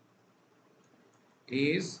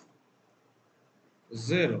is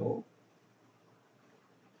 0.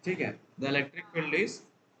 Okay, the electric field is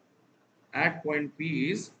at point P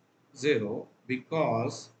is 0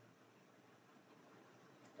 because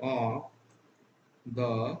of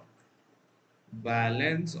the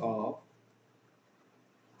balance of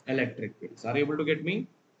electric fields. Are you able to get me?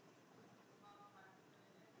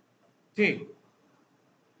 Okay,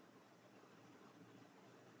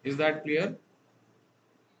 is that clear?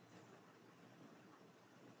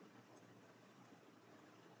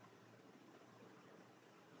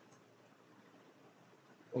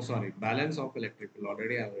 Oh, sorry, balance of electric field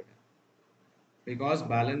already I have written. Because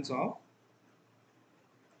balance of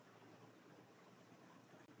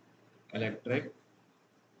electric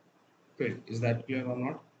field. Is that clear or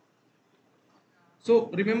not? So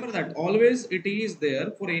remember that always it is there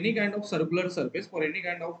for any kind of circular surface, for any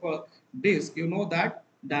kind of disk, you know that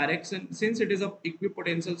direction, since it is a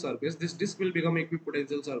equipotential surface, this disk will become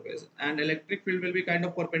equipotential surface and electric field will be kind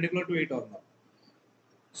of perpendicular to it or not.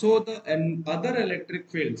 So the and other electric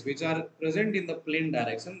fields which are present in the plane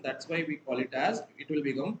direction, that's why we call it as it will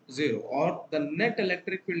become zero, or the net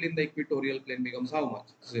electric field in the equatorial plane becomes how much?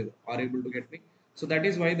 Zero. Are you able to get me? So that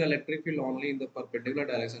is why the electric field only in the perpendicular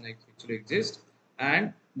direction actually exists,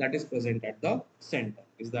 and that is present at the center.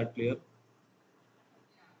 Is that clear?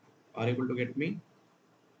 Are you able to get me?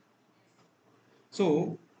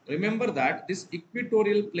 So remember that this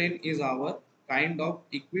equatorial plane is our kind of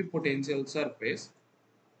equipotential surface.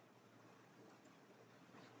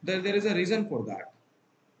 There is a reason for that.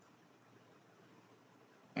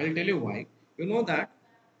 I'll tell you why. You know that,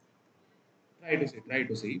 try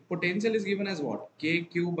to see. Potential is given as what?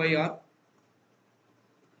 KQ by R,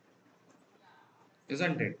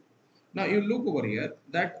 isn't it? Now you look over here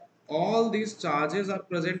that all these charges are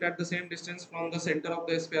present at the same distance from the center of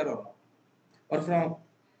the sphere or not? Or from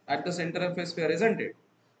at the center of a sphere, isn't it?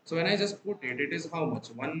 So when I just put it, it is how much?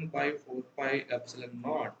 1 by 4 pi epsilon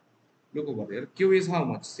naught. Look over here. Q is how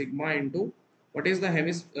much? Sigma into what is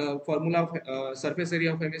the formula of surface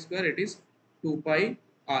area of hemisphere? It is 2 pi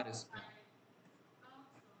r square.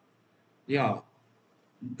 Yeah,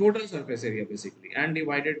 total surface area basically, and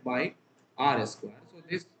divided by r square. So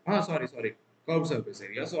this, sorry, curved surface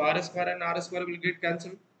area. So r square and r square will get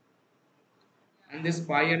cancelled, and this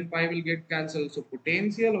pi and pi will get cancelled. So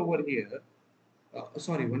potential over here,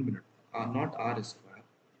 sorry, 1 minute, not r square.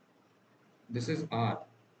 This is r.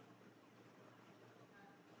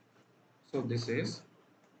 So this is,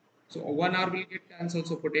 so 1 r will get cancelled.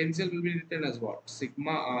 So potential will be written as what? Sigma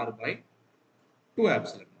r by 2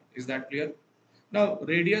 epsilon naught. Is that clear? Now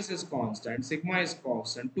radius is constant, sigma is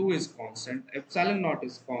constant, 2 is constant, epsilon naught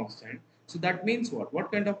is constant. So that means what?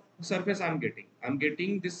 What kind of surface I'm getting? I'm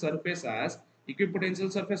getting this surface as equipotential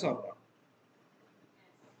surface or not?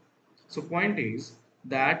 So point is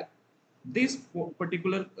that this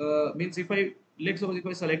particular means if I, let's suppose if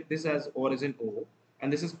I select this as origin O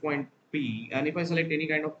and this is point P, and if I select any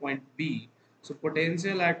kind of point B, so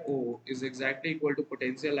potential at O is exactly equal to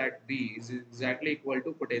potential at B is exactly equal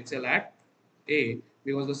to potential at A,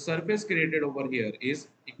 because the surface created over here is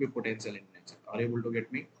equipotential in nature. Are you able to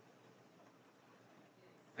get me?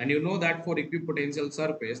 And you know that for equipotential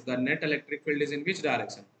surface, the net electric field is in which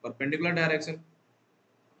direction? Perpendicular direction,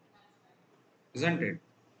 isn't it?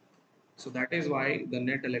 So that is why the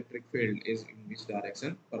net electric field is in which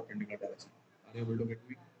direction? Perpendicular direction. Are you able to get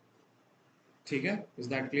me? ठीक है? Is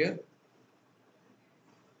that clear?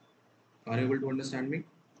 Are you able to understand me?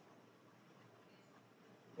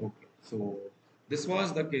 Okay. So this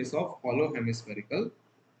was the case of hollow hemispherical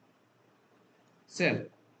cell.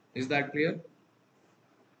 Is that clear?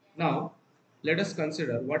 Now let us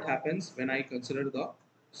consider what happens when I consider the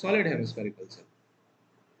solid hemispherical cell.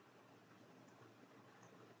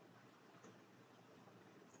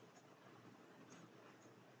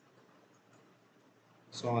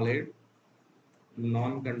 Solid,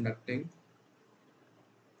 non-conducting,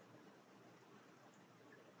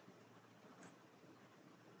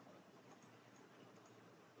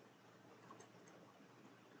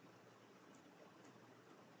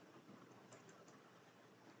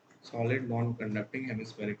 solid non-conducting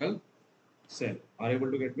hemispherical cell. Are you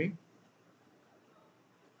able to get me?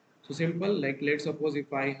 So simple, like let's suppose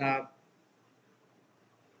if I have,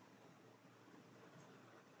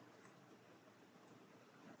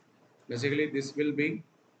 basically this will be,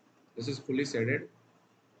 this is fully shaded.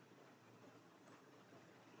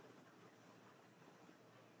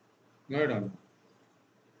 Go on.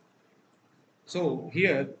 So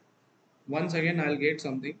here, once again, I'll get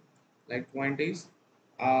something like point is,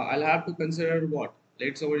 I'll have to consider what?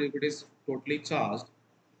 Let's suppose if it is totally charged.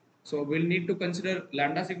 So we'll need to consider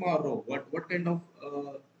lambda sigma or rho. What kind of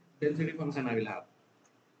density function I will have?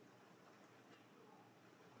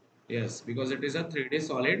 Yes, because it is a 3D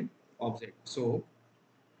solid object. So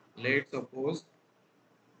let's suppose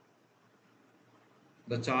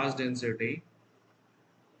the charge density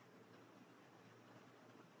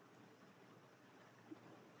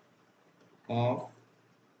of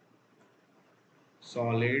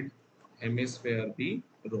solid hemisphere be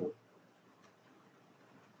rho.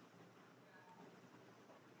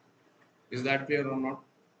 Is that clear or not?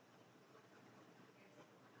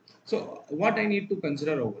 So what I need to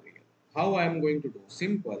consider over here? How I am going to do?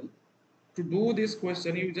 Simple. To do this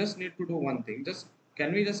question, you just need to do one thing. Just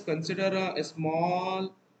can we just consider a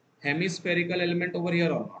small hemispherical element over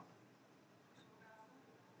here or not?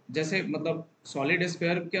 जैसे मतलब solid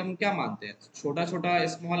sphere के हम क्या मानते हैं, छोटा छोटा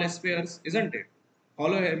small spheres isn't it,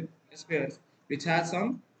 hollow spheres which has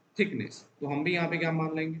some thickness, तो हम भी यहाँ पे क्या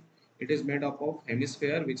मान लेंगे, it is made up of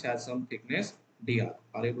hemisphere which has some thickness dr.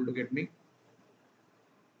 Are able to get me?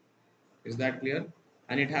 Is that clear?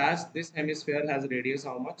 And it has, this hemisphere has radius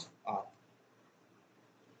how much? R,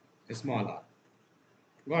 small r.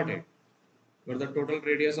 Got it? But the total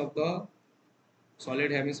radius of the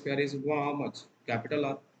solid hemisphere is how much? Capital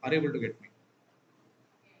R. Are able to get me?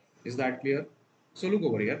 Is that clear? So look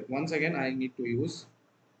over here. Once again, I need to use.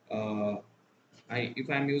 Uh, if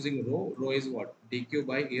I am using rho, rho is what? dq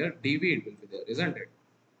by here dv it will be there, isn't it?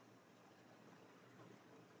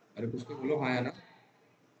 अरे कुछ तो बोलो हाँ या ना.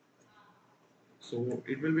 So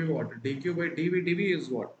it will be what? dq by dv. dv is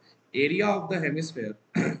what? Area of the hemisphere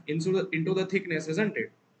into the thickness, isn't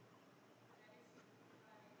it?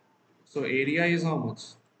 So area is how much?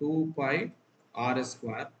 2 pi r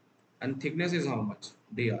square, and thickness is how much?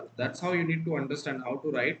 dr. That's how you need to understand how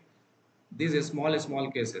to write these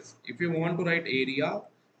small cases. If you want to write area,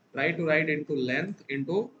 try to write into length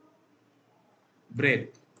into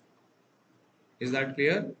breadth. Is that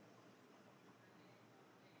clear?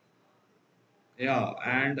 Yeah,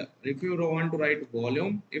 and if you want to write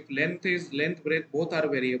volume, if length breadth both are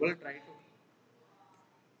variable, try to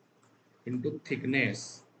into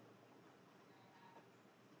thickness.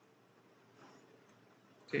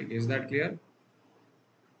 Okay, is that clear?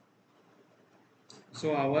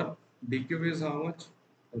 So our dq is how much?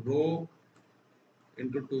 Rho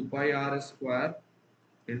into 2 pi r square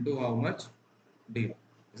into how much? d.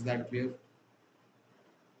 Is that clear?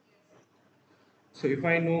 So if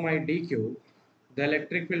I know my dq, the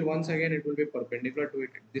electric field once again it will be perpendicular to it.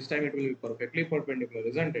 This time it will be perfectly perpendicular,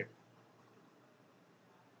 isn't it?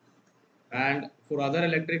 And for other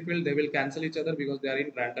electric field, they will cancel each other because they are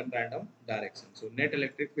in random direction. So net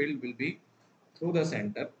electric field will be through the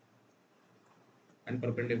center and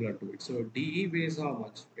perpendicular to it. So dE is how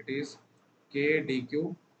much? It is k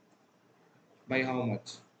dq by how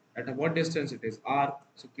much? At what distance it is? R.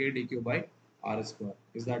 So k dq by r square.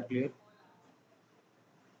 Is that clear?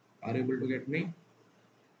 Are you able to get me?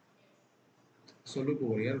 So look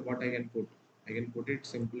over here, what I can put. I can put it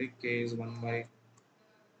simply k is 1 by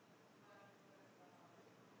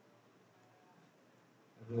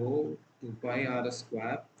rho 2 pi r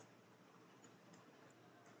square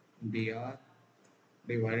dr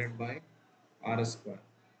divided by r square.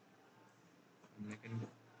 And I can,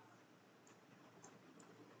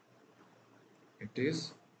 it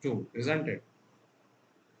is 2, isn't it?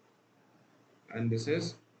 And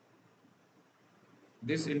this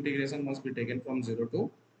integration must be taken from 0 to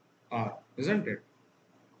r, isn't it?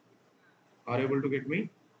 Are you able to get me?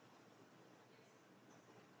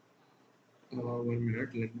 1 minute,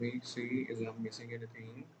 let me see is I'm missing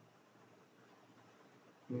anything.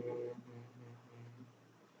 Uh,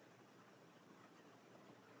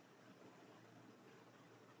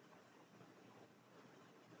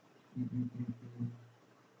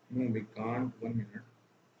 no, we can't. 1 minute.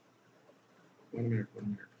 1 minute. 1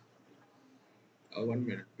 minute. 1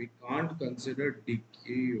 minute. We can't consider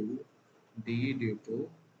dq d due to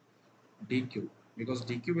dq because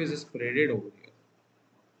dq is spreaded over here.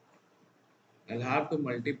 I'll have to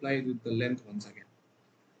multiply with the length once again.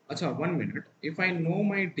 Acha, 1 minute. If I know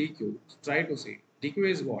my dq, try to see. dq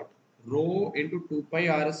is what? Rho into 2 pi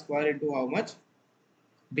r square into how much?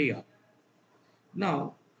 dr.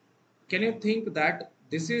 Now, can you think that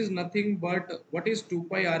this is nothing but what is 2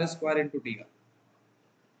 pi r square into dr?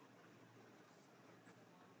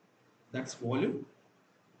 That's volume.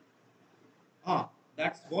 Ah,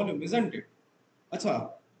 that's volume, isn't it?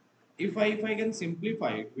 Acha, if I can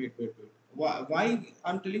simplify it, wait. Why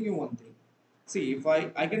I'm telling you one thing. See, if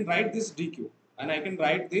I can write this dq and I can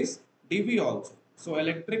write this dv also. So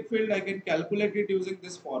electric field I can calculate it using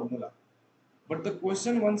this formula. But the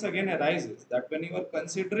question once again arises that when you are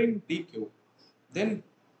considering dq, then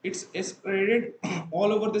it's spreaded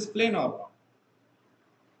all over this plane or not.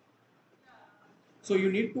 So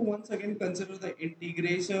you need to once again consider the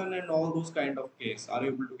integration and all those kind of case. Are you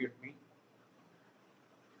able to get me?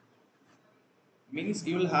 Means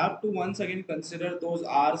you will have to once again consider those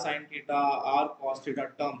r sin theta, r cos theta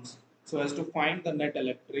terms so as to find the net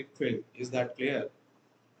electric field. Is that clear?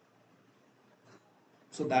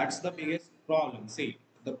 So that's the biggest problem. See,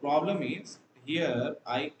 the problem is here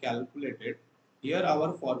I calculated, here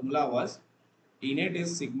our formula was innate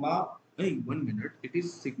is sigma, hey, 1 minute, it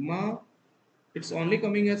is sigma It's only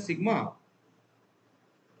coming as sigma.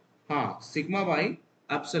 Sigma by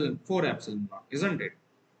epsilon, 4 epsilon naught, isn't it?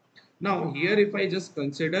 Now here if I just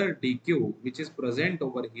consider dq which is present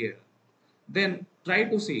over here, then try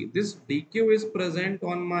to see this dq is present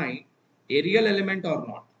on my aerial element or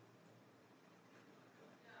not.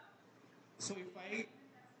 So if I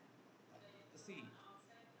see,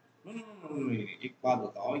 no, एक बात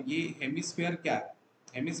बताओ, ये hemisphere क्या है?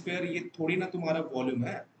 Hemisphere ये थोड़ी ना तुम्हारा वॉल्यूम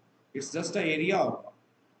है, इट्स जस्ट अ एरिया। और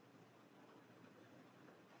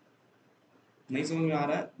नहीं समझ में आ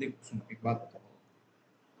रहा है? देखो सुनो, एक बात बताओ,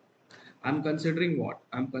 I'm considering what?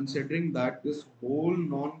 I'm considering that this whole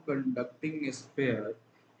non-conducting sphere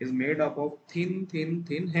is made up of thin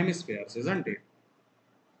hemispheres, isn't it?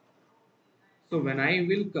 So when I'm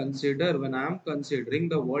considering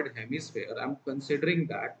the word hemisphere, I'm considering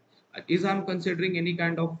that is I'm considering any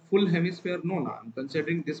kind of full hemisphere? No, I'm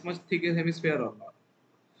considering this much thick hemisphere or not.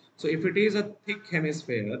 So if it is a thick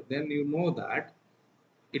hemisphere, then you know that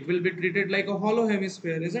it will be treated like a hollow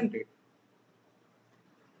hemisphere, isn't it?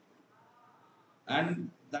 And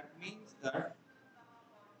that means that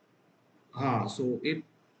so it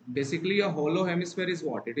basically a hollow hemisphere is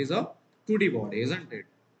what? It is a 2D body, isn't it?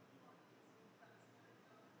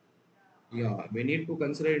 Yeah, we need to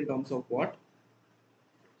consider in terms of what?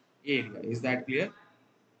 Area. Is that clear?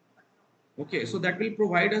 Okay, so that will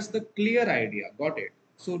provide us the clear idea. Got it.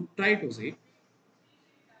 So try to see.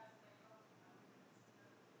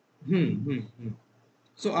 Hmm.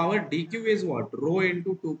 So our dq is what? Rho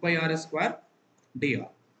into 2 pi r square dr.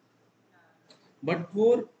 But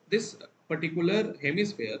for this particular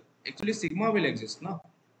hemisphere, actually sigma will exist now.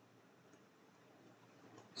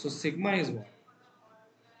 So sigma is what?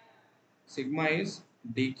 Sigma is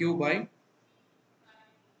dq by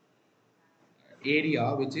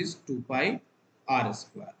area, which is 2 pi r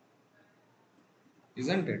square,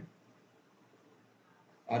 isn't it?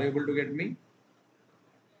 Are you able to get me?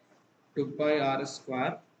 2 pi r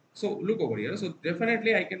square. So look over here. So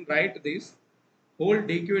definitely I can write this whole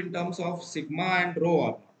dq in terms of sigma and rho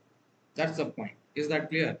or not. That's the point. Is that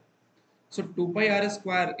clear? So 2 pi r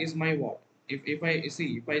square is my what? If I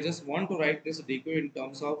see, if I just want to write this dq in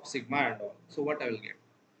terms of sigma and all, so what I will get?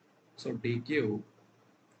 So dq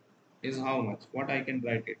is how much? What I can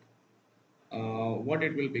write it? What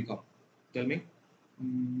it will become? Tell me.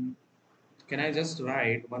 Mm, can I just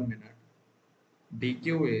write 1 minute?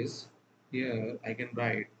 dq is, here I can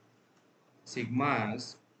write sigma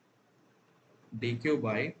as dq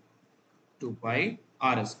by 2 pi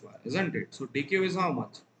r square, isn't it? So dq is how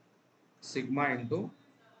much? Sigma into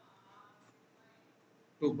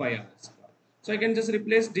 2 pi r square. So I can just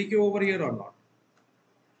replace dq over here or not?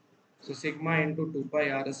 So sigma into 2 pi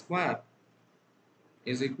r square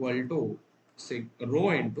is equal to rho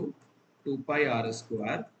into 2 pi r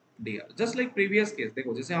square dr. Just like previous case,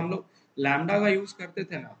 देखो जैसे हम लोग lambda का use करते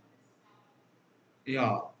थे ना,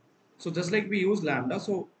 yeah. So just like we use lambda,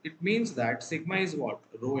 so it means that sigma is what?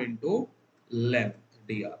 Rho into length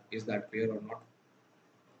dr. Is that clear or not?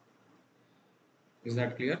 Is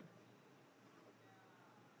that clear?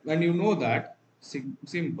 When you know that,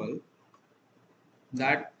 simple,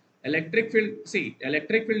 that electric field, see,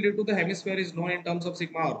 electric field due to the hemisphere is known in terms of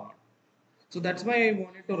sigma or not. So that's why I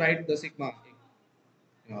wanted to write the sigma.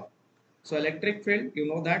 Yeah. So electric field, you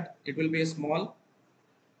know that it will be a small.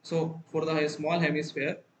 So for the small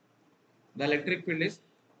hemisphere, the electric field is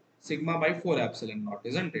sigma by 4 epsilon naught,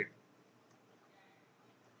 isn't it?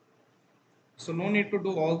 So no need to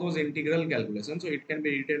do all those integral calculations. So it can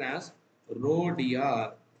be written as rho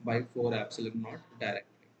dr by 4 epsilon naught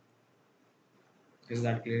directly. Is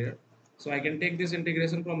that clear? So I can take this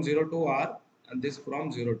integration from 0 to r and this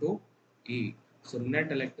from 0 to e. So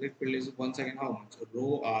net electric field is once again how much?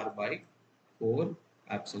 Rho r by 4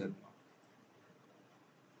 epsilon naught.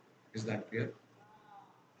 Is that clear?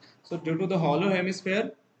 So due to the hollow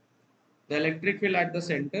hemisphere, the electric field at the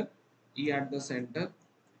center, E at the center,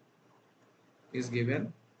 is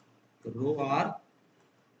given rho r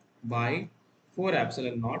by 4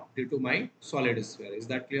 epsilon naught due to my solid sphere. Is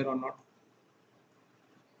that clear or not?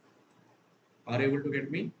 Are you able to get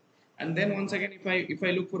me? And then once again, if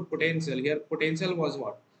I look for potential here, potential was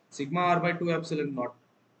what? Sigma r by 2 epsilon naught.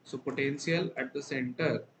 So potential at the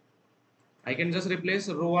center, I can just replace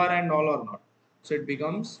rho r and all or not. So it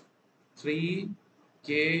becomes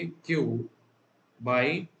 3kq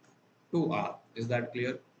by 2r. Is that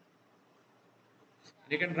clear?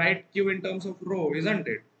 You can write q in terms of rho, isn't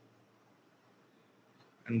it?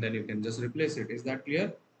 And then you can just replace it. Is that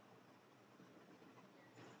clear?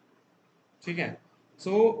 Okay.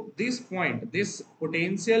 So this point, this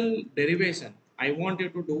potential derivation, I want you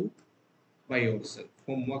to do by yourself.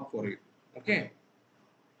 Homework for you. Okay,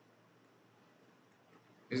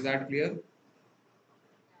 is that clear?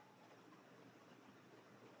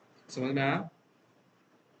 समझ में आया?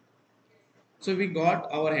 So we got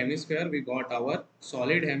our hemisphere, we got our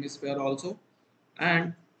solid hemisphere also,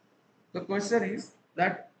 and the question is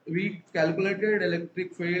that we calculated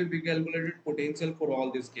electric field, we calculated potential for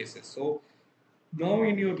all these cases. So now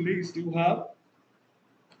in your list you have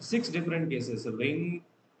six different cases. Ring,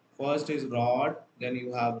 first is rod, then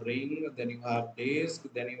you have ring, then you have disc,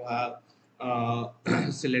 then you have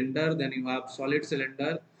cylinder, then you have solid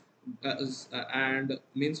cylinder, and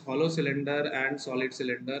means hollow cylinder and solid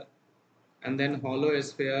cylinder, and then hollow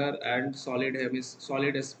sphere and solid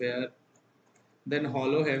sphere, then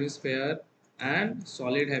hollow hemisphere and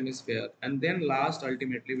solid hemisphere, and then last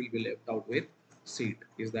ultimately will be left out with seat.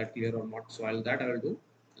 Is that clear or not? So I will do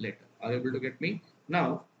later. Are you able to get me?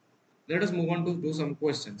 Now let us move on to do some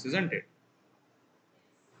questions, isn't it?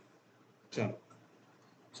 Sure.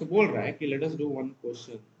 So बोल रहा है कि let us do one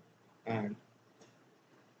question, and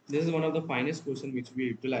this is one of the finest question which we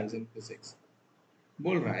utilize in physics.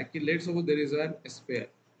 बोल रहा है कि let's suppose there is a sphere,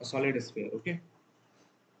 a solid sphere, okay?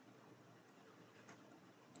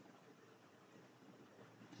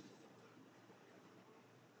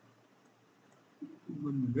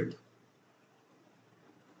 One minute.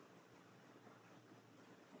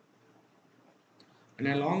 And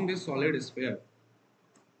along this solid sphere,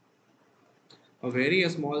 a very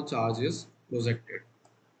small charge is projected.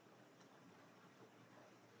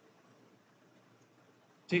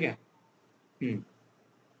 ठीक है?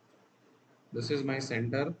 This is my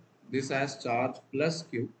center. This has charge plus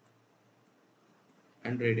q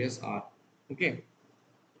and radius r. Okay.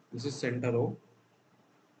 This is center O.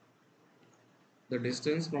 The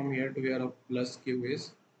distance from here to here of plus q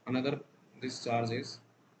is another. This charge is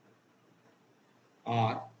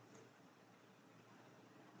r,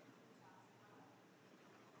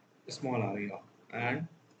 small r, yeah. And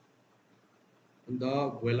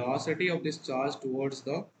the velocity of this charge towards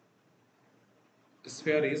the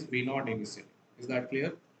sphere is v naught initially. Is that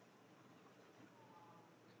clear?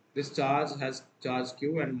 This charge has charge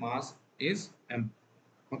q and mass is m.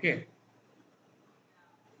 Okay.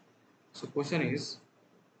 So question is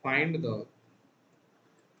find the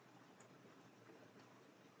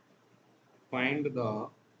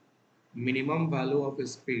minimum value of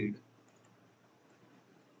speed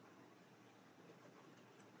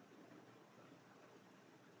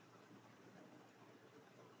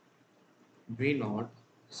v naught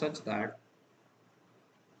such that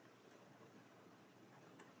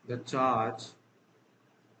the charge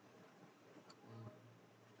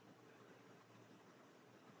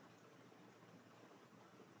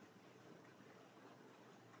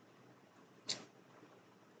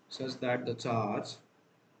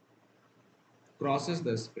crosses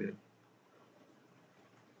the sphere.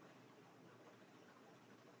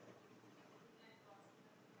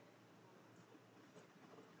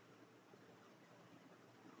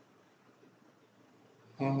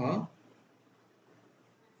 Uh-huh.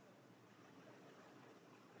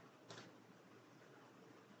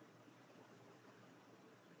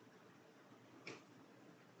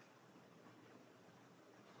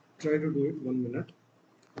 Try to do it 1 minute.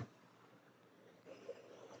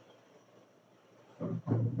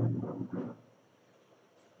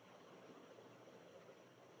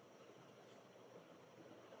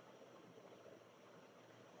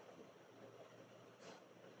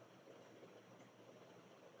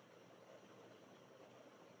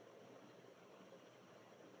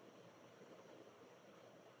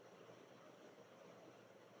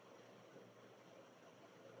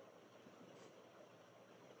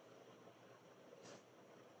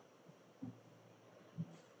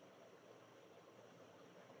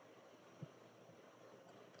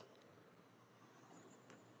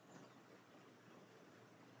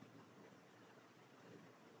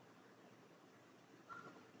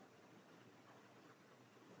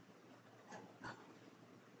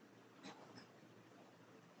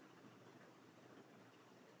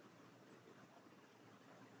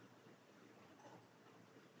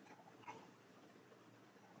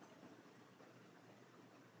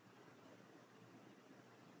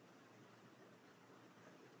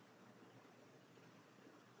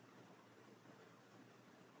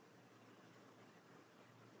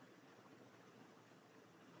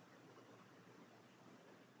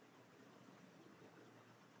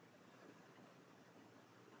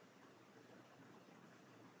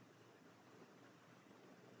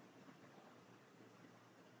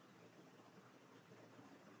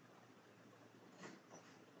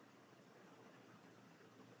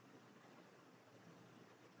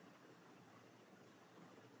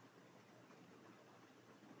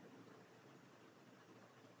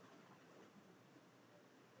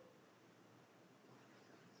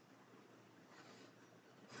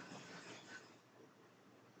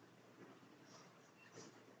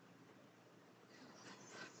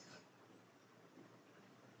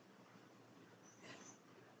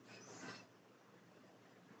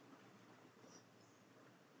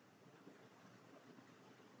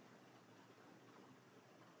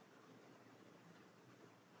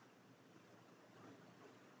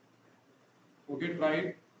 Okay, try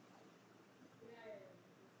it.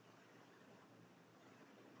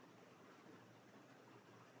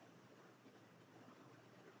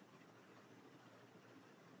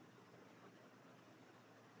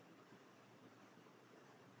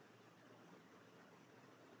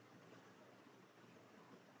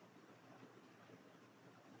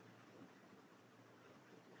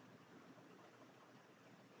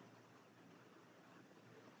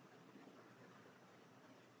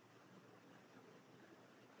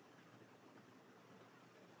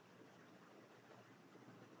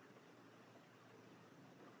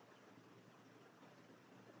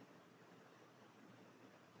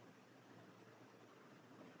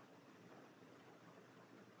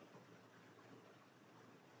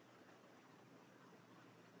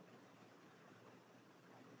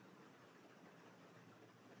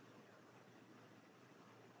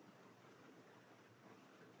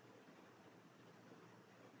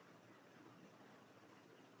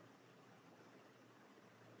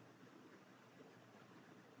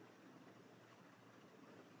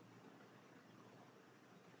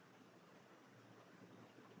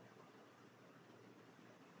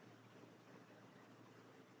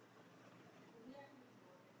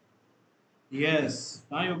 Yes,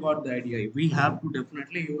 now you got the idea. We have to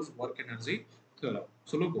definitely use work energy theorem.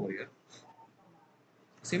 So look over here.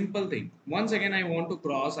 Simple thing. Once again, I want to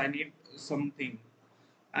cross. I need something,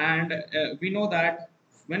 and we know that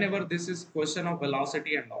whenever this is question of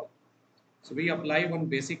velocity and all, so we apply one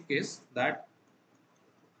basic case that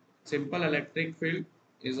simple electric field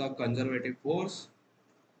is a conservative force.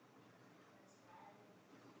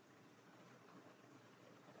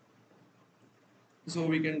 So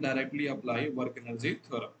we can directly apply work energy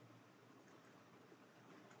theorem.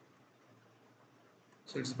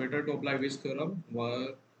 So it's better to apply which theorem?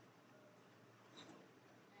 Work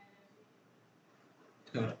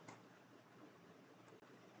theorem.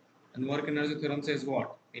 And work energy theorem says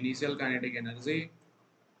what? Initial kinetic energy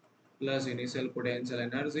plus initial potential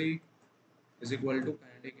energy is equal to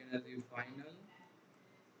kinetic energy final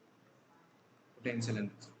potential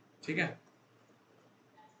energy. ठीक है?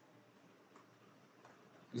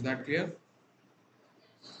 Is that clear?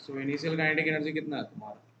 So initial kinetic energy कितना है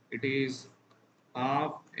तुम्हारा? It is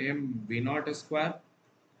half m v naught square,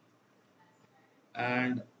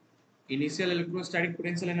 and initial electrostatic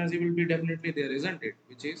potential energy will be definitely there, isn't it?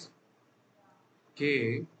 Which is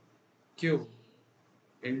k q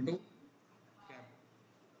into cap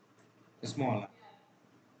small r,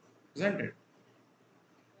 isn't it?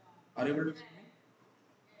 Are you able to get me?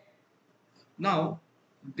 Now,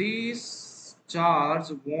 this charge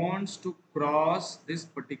wants to cross this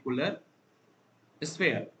particular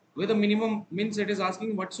sphere with a minimum, means it is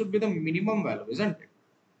asking what should be the minimum value, isn't it?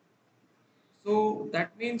 So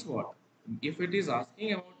that means what? If it is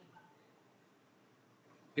asking about,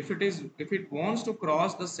 if it wants to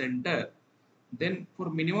cross the center, then for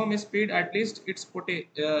minimum speed at least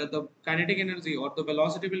the kinetic energy or the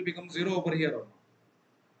velocity will become zero over here or not.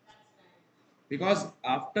 Because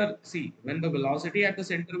after, see, when the velocity at the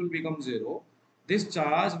center will become zero, this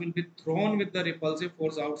charge will be thrown with the repulsive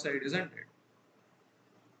force outside, isn't it?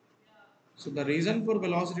 So the reason for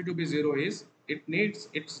velocity to be zero is it needs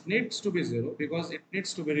to be zero because it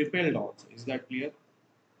needs to be repelled also. Is that clear?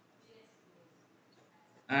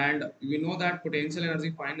 And we know that potential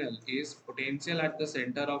energy final is potential at the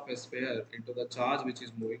center of a sphere into the charge which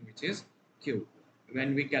is moving, which is q.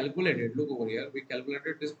 When we calculated, look over here, we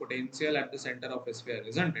calculated this potential at the center of a sphere,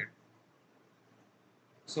 isn't it?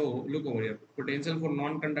 So look over here. Potential for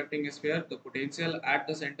non-conducting sphere. The potential at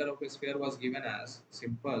the center of a sphere was given as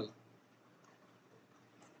simple.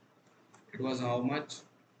 It was how much?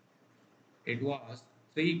 It was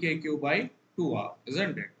 3kq by 2r,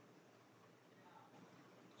 isn't it?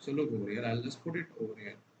 So look over here. I'll just put it over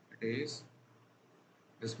here. It is.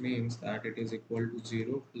 This means that it is equal to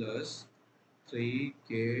 0 plus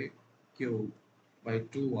 3kq by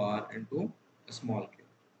 2r into a small q.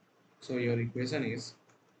 So your equation is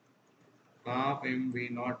half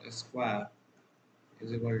mv naught square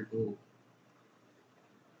is equal to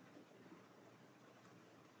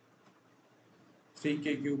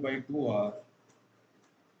 3kq by 2r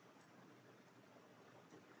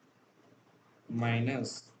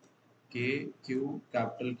minus kq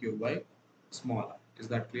capital Q by small r. Is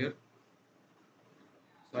that clear?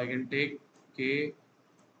 So I can take k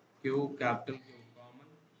q capital Q common.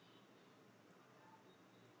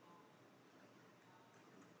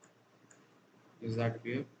 Is that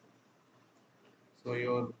clear? So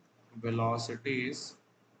your velocity is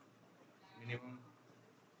minimum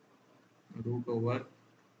root over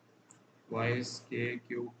y is k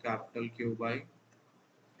q capital Q by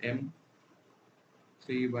m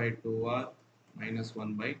 3 by 2r minus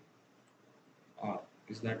 1 by r.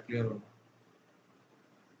 Is that clear or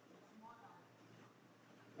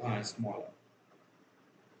not? Smaller.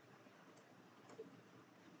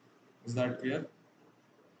 Is that clear?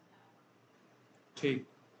 ठीक.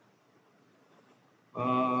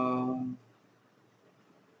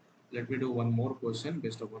 Let me do one more question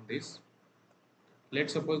based upon this.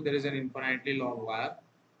 Let's suppose there is an infinitely long wire.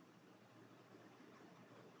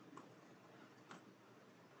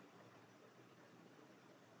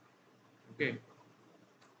 Okay.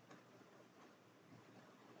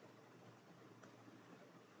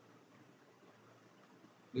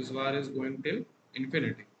 This wire is going till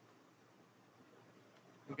infinity.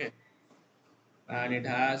 Okay. And it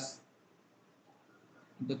has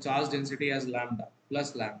the charge density as lambda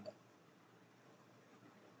plus lambda.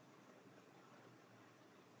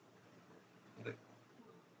 Right.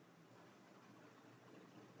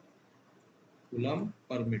 Coulomb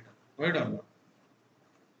per meter. Right or not?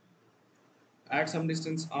 At some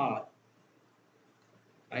distance r,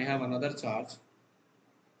 I have another charge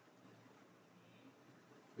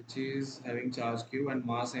which is having charge q and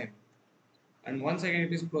mass m. And once again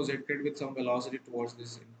it is projected with some velocity towards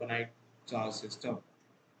this infinite charge system,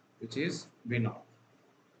 which is v naught.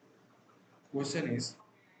 Question is,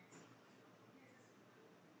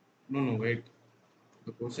 no, wait.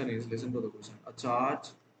 The question is, listen to the question. A charge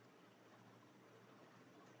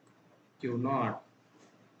q naught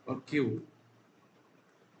or q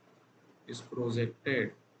is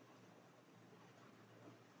projected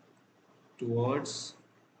towards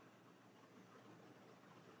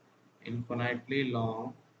infinitely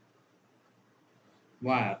long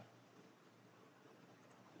wire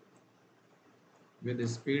with the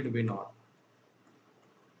speed v naught.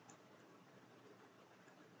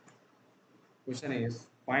 Question is,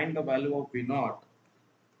 find the value of v naught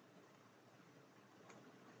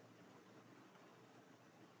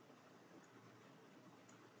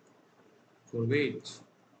for which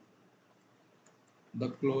the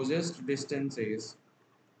closest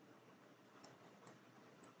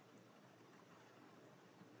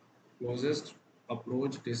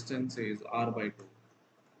approach distance is r by 2.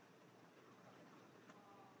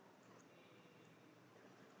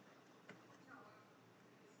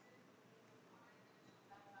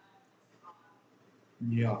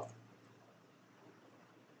 Yeah.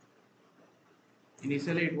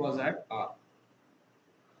 Initially it was at r.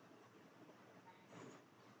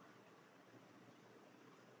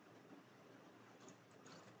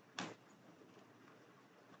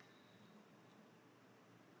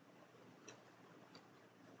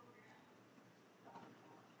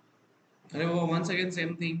 And once again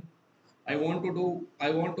same thing. I want to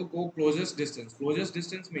go closest distance. Closest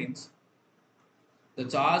distance means the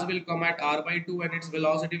charge will come at r by 2 and its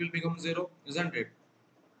velocity will become 0, isn't it?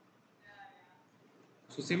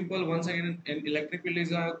 So simple, once again, an electric field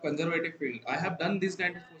is a conservative field. I have done these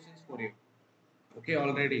kind of questions for you. Okay,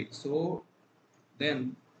 already. So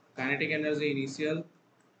then kinetic energy initial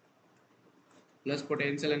plus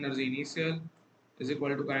potential energy initial is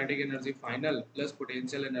equal to kinetic energy final plus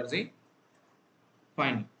potential energy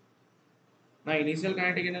final. Now initial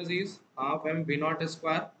kinetic energy is half m v naught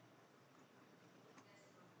square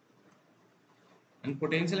and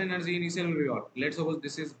potential energy initial will be what? Let's suppose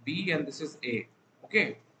this is B and this is A.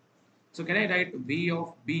 Okay. So can I write V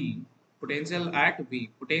of B, potential at B,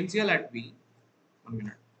 1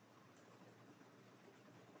 minute.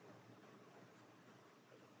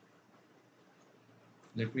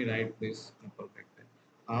 Let me write this in a perfect way.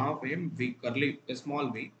 Half m v curly small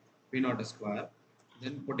v, v naught square,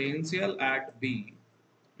 then potential at B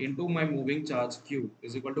into my moving charge Q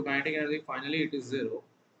is equal to kinetic energy, finally it is 0,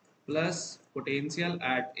 plus potential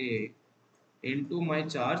at A into my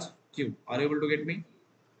charge Q. Are you able to get me?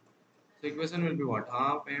 So equation will be what?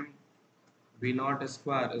 Half m v naught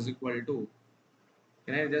square is equal to,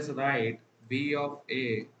 can I just write v of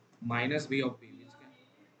A minus v of B,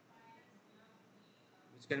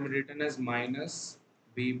 which can be written as minus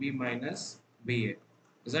VB minus VA,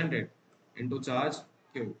 isn't it? Into charge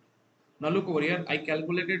Q. Now look over here, I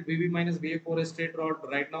calculated VB minus VA for a straight rod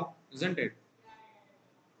right now, isn't it?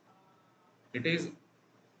 It is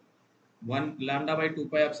 1 lambda by 2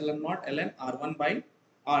 pi epsilon naught ln R1 by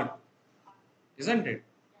R2, isn't it?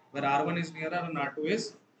 Where R1 is nearer and R2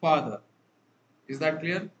 is farther. Is that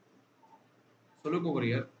clear? So look over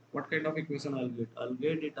here, what kind of equation I'll get? I'll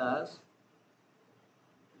get it as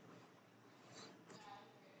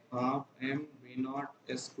half m v naught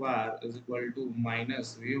square is equal to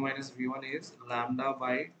minus v1 is lambda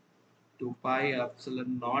by 2 pi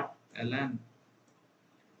epsilon naught ln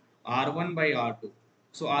r1 by r2.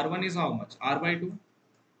 So r1 is how much? R by 2.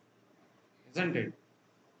 isn't it?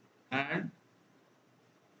 And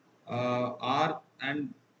R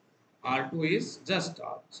and R2 is just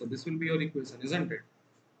R. So this will be your equation, isn't it?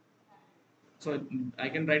 So I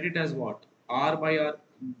can write it as what? R by R.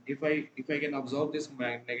 If I can observe this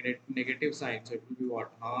negative sign, so it will be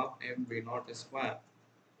what? Half m v naught square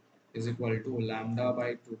is equal to lambda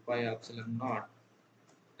by 2 pi epsilon naught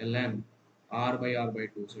ln r by r by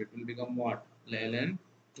 2. So it will become what? Ln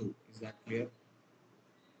 2. Is that clear?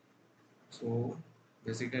 So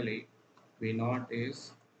basically, v naught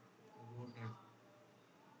is root and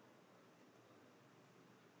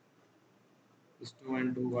this 2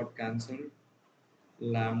 and 2 got cancelled.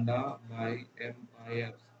 Lambda by m pi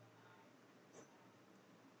epsilon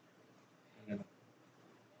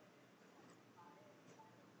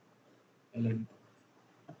ln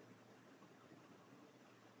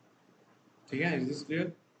 2. Okay, is this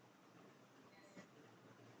clear?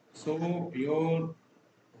 So your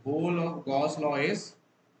whole of Gauss law is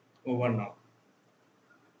over now.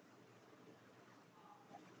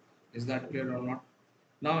 Is that clear or not?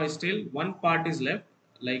 Now still one part is left,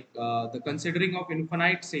 like the considering of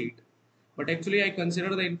infinite set. But actually I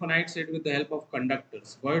consider the infinite set with the help of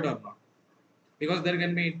conductors. Got it or not? Because there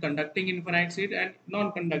can be conducting infinite set and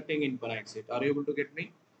non-conducting infinite set. Are you able to get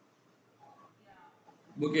me?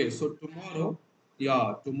 Okay, so tomorrow,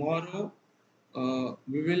 yeah, tomorrow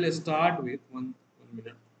we will start with one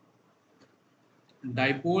minute.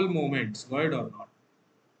 Dipole moments. Got it or not?